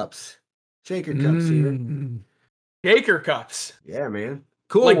shaker cups. Shaker cups here. shaker cups. Yeah, man.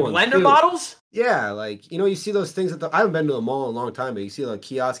 Cool Like ones blender too. bottles? Yeah, like you see those things I haven't been to a mall in a long time, but you see the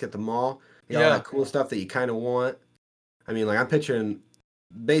kiosk at the mall. They got all Yeah. that cool stuff that you kind of want. I mean, like I'm picturing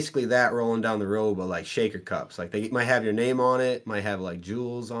basically that rolling down the road, but like shaker cups. Like they might have your name on it, might have like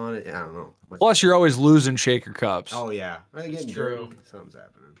jewels on it. I don't know. Plus, you're always losing shaker cups. Oh yeah, are they getting true. dirty? Something's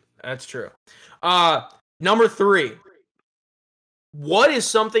happening. That's true. Number 3. What is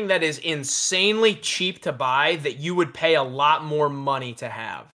something that is insanely cheap to buy that you would pay a lot more money to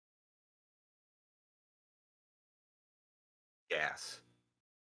have? Gas.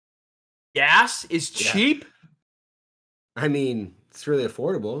 Gas is Yeah. cheap? I mean, it's really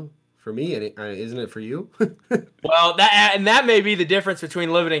affordable for me, and isn't it for you? Well, that may be the difference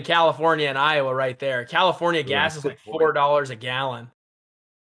between living in California and Iowa right there. California gas is good like point. $4 a gallon.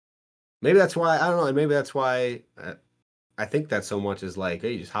 Maybe that's why I don't know. And maybe that's why I think that so much is like,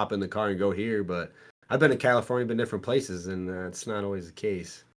 hey, you just hop in the car and go here. But I've been to California, been different places, and it's not always the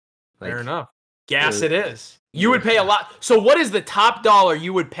case. Fair Like, enough. Gas yeah. it is. You would pay a lot. So what is the top dollar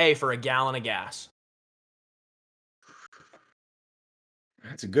you would pay for a gallon of gas?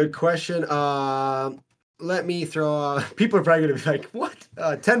 That's a good question. Let me throw. People are probably gonna be like, "What?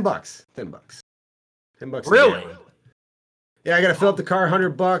 $10? $10? $10 a Really? gallon. Yeah, I gotta fill up the car.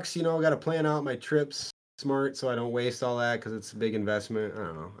 $100. You know, I gotta plan out my trips smart so I don't waste all that because it's a big investment. I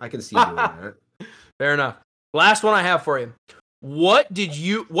don't know. I can see doing that. Fair enough. Last one I have for you. What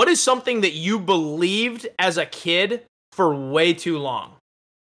is something that you believed as a kid for way too long?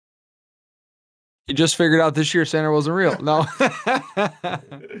 You just figured out this year Santa wasn't real. No. As a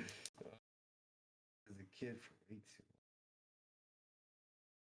kid, for way too.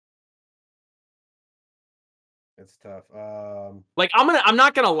 That's tough. Like I'm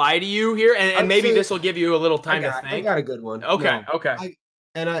not gonna lie to you here, and I'd maybe say- this will give you a little time to I think. got a good one. Okay, No, okay.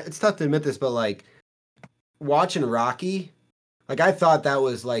 it's tough to admit this, but like watching Rocky, like I thought that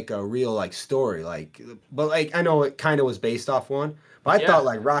was like a real like story, like, but like I know it kind of was based off one, but I Yeah. thought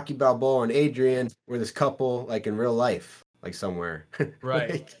like Rocky Balboa and Adrian were this couple like in real life, like somewhere, Right.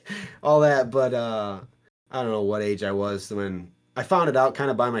 Like, all that. But I don't know what age I was when I found it out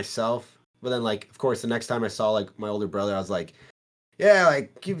kind of by myself. But then like of course the next time I saw like my older brother, I was like, yeah,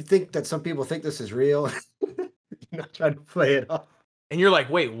 like you think that some people think this is real, not trying to play it off. And you're like,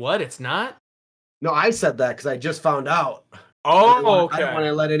 wait, what? It's not? No, I said that because I just found out. Oh, I don't want okay.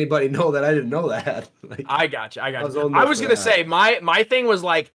 to let anybody know that I didn't know that. Like, I got you. was old I enough was for gonna that. say my thing was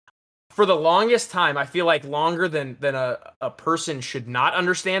like for the longest time, I feel like longer than a person should not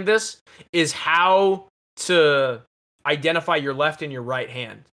understand this is how to identify your left and your right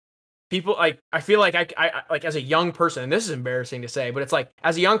hand. People like I feel like I like as a young person, and this is embarrassing to say, but it's like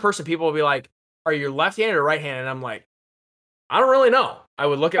as a young person, people will be like, "Are you left-handed or right-handed?" And I'm like, I don't really know. I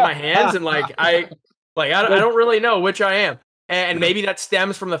would look at my hands and I don't really know which I am. And maybe that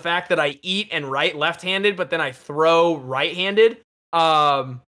stems from the fact that I eat and write left-handed, but then I throw right-handed.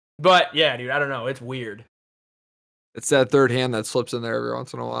 But yeah, dude, I don't know. It's weird. It's that third hand that slips in there every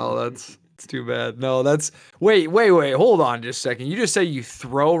once in a while. It's too bad. No, that's wait. Hold on just a second. You just say you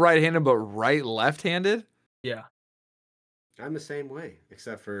throw right-handed but right left-handed? Yeah. I'm the same way,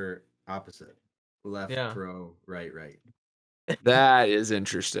 except for opposite. Left, Yeah. throw, right, right. That is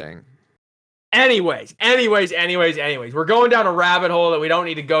interesting. Anyways, we're going down a rabbit hole that we don't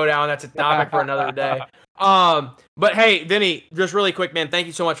need to go down. That's a topic for another day. But hey, Vinny, just really quick, man, thank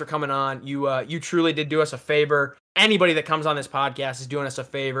you so much for coming on. You truly did do us a favor. Anybody that comes on this podcast is doing us a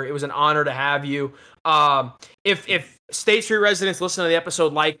favor. It was an honor to have you. If State Street residents listen to the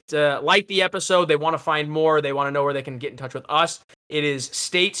episode, liked the episode, they want to find more, they want to know where they can get in touch with us. It is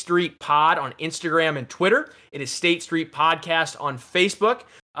State Street Pod on Instagram and Twitter. It is State Street Podcast on Facebook.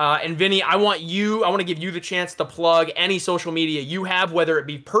 And Vinny, I want to give you the chance to plug any social media you have, whether it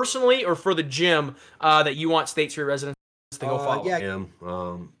be personally or for the gym, that you want State Street residents to go follow. Yeah, I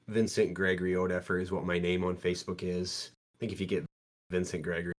am. Vincent Gregory Otdoerfer is what my name on Facebook is. I think if you get Vincent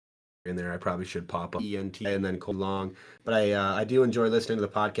Gregory in there, I probably should pop up ENT and then Cole Long. But I do enjoy listening to the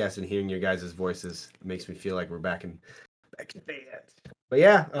podcast and hearing your guys' voices. It makes me feel like we're back in fans. But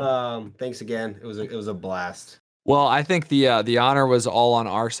yeah, thanks again. It was a blast. Well, I think the honor was all on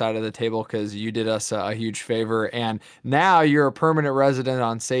our side of the table because you did us a huge favor, and now you're a permanent resident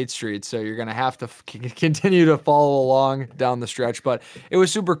on State Street, so you're gonna have to continue to follow along down the stretch. But it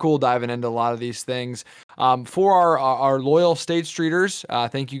was super cool diving into a lot of these things. For our loyal State Streeters,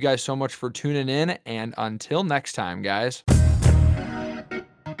 thank you guys so much for tuning in, and until next time, guys.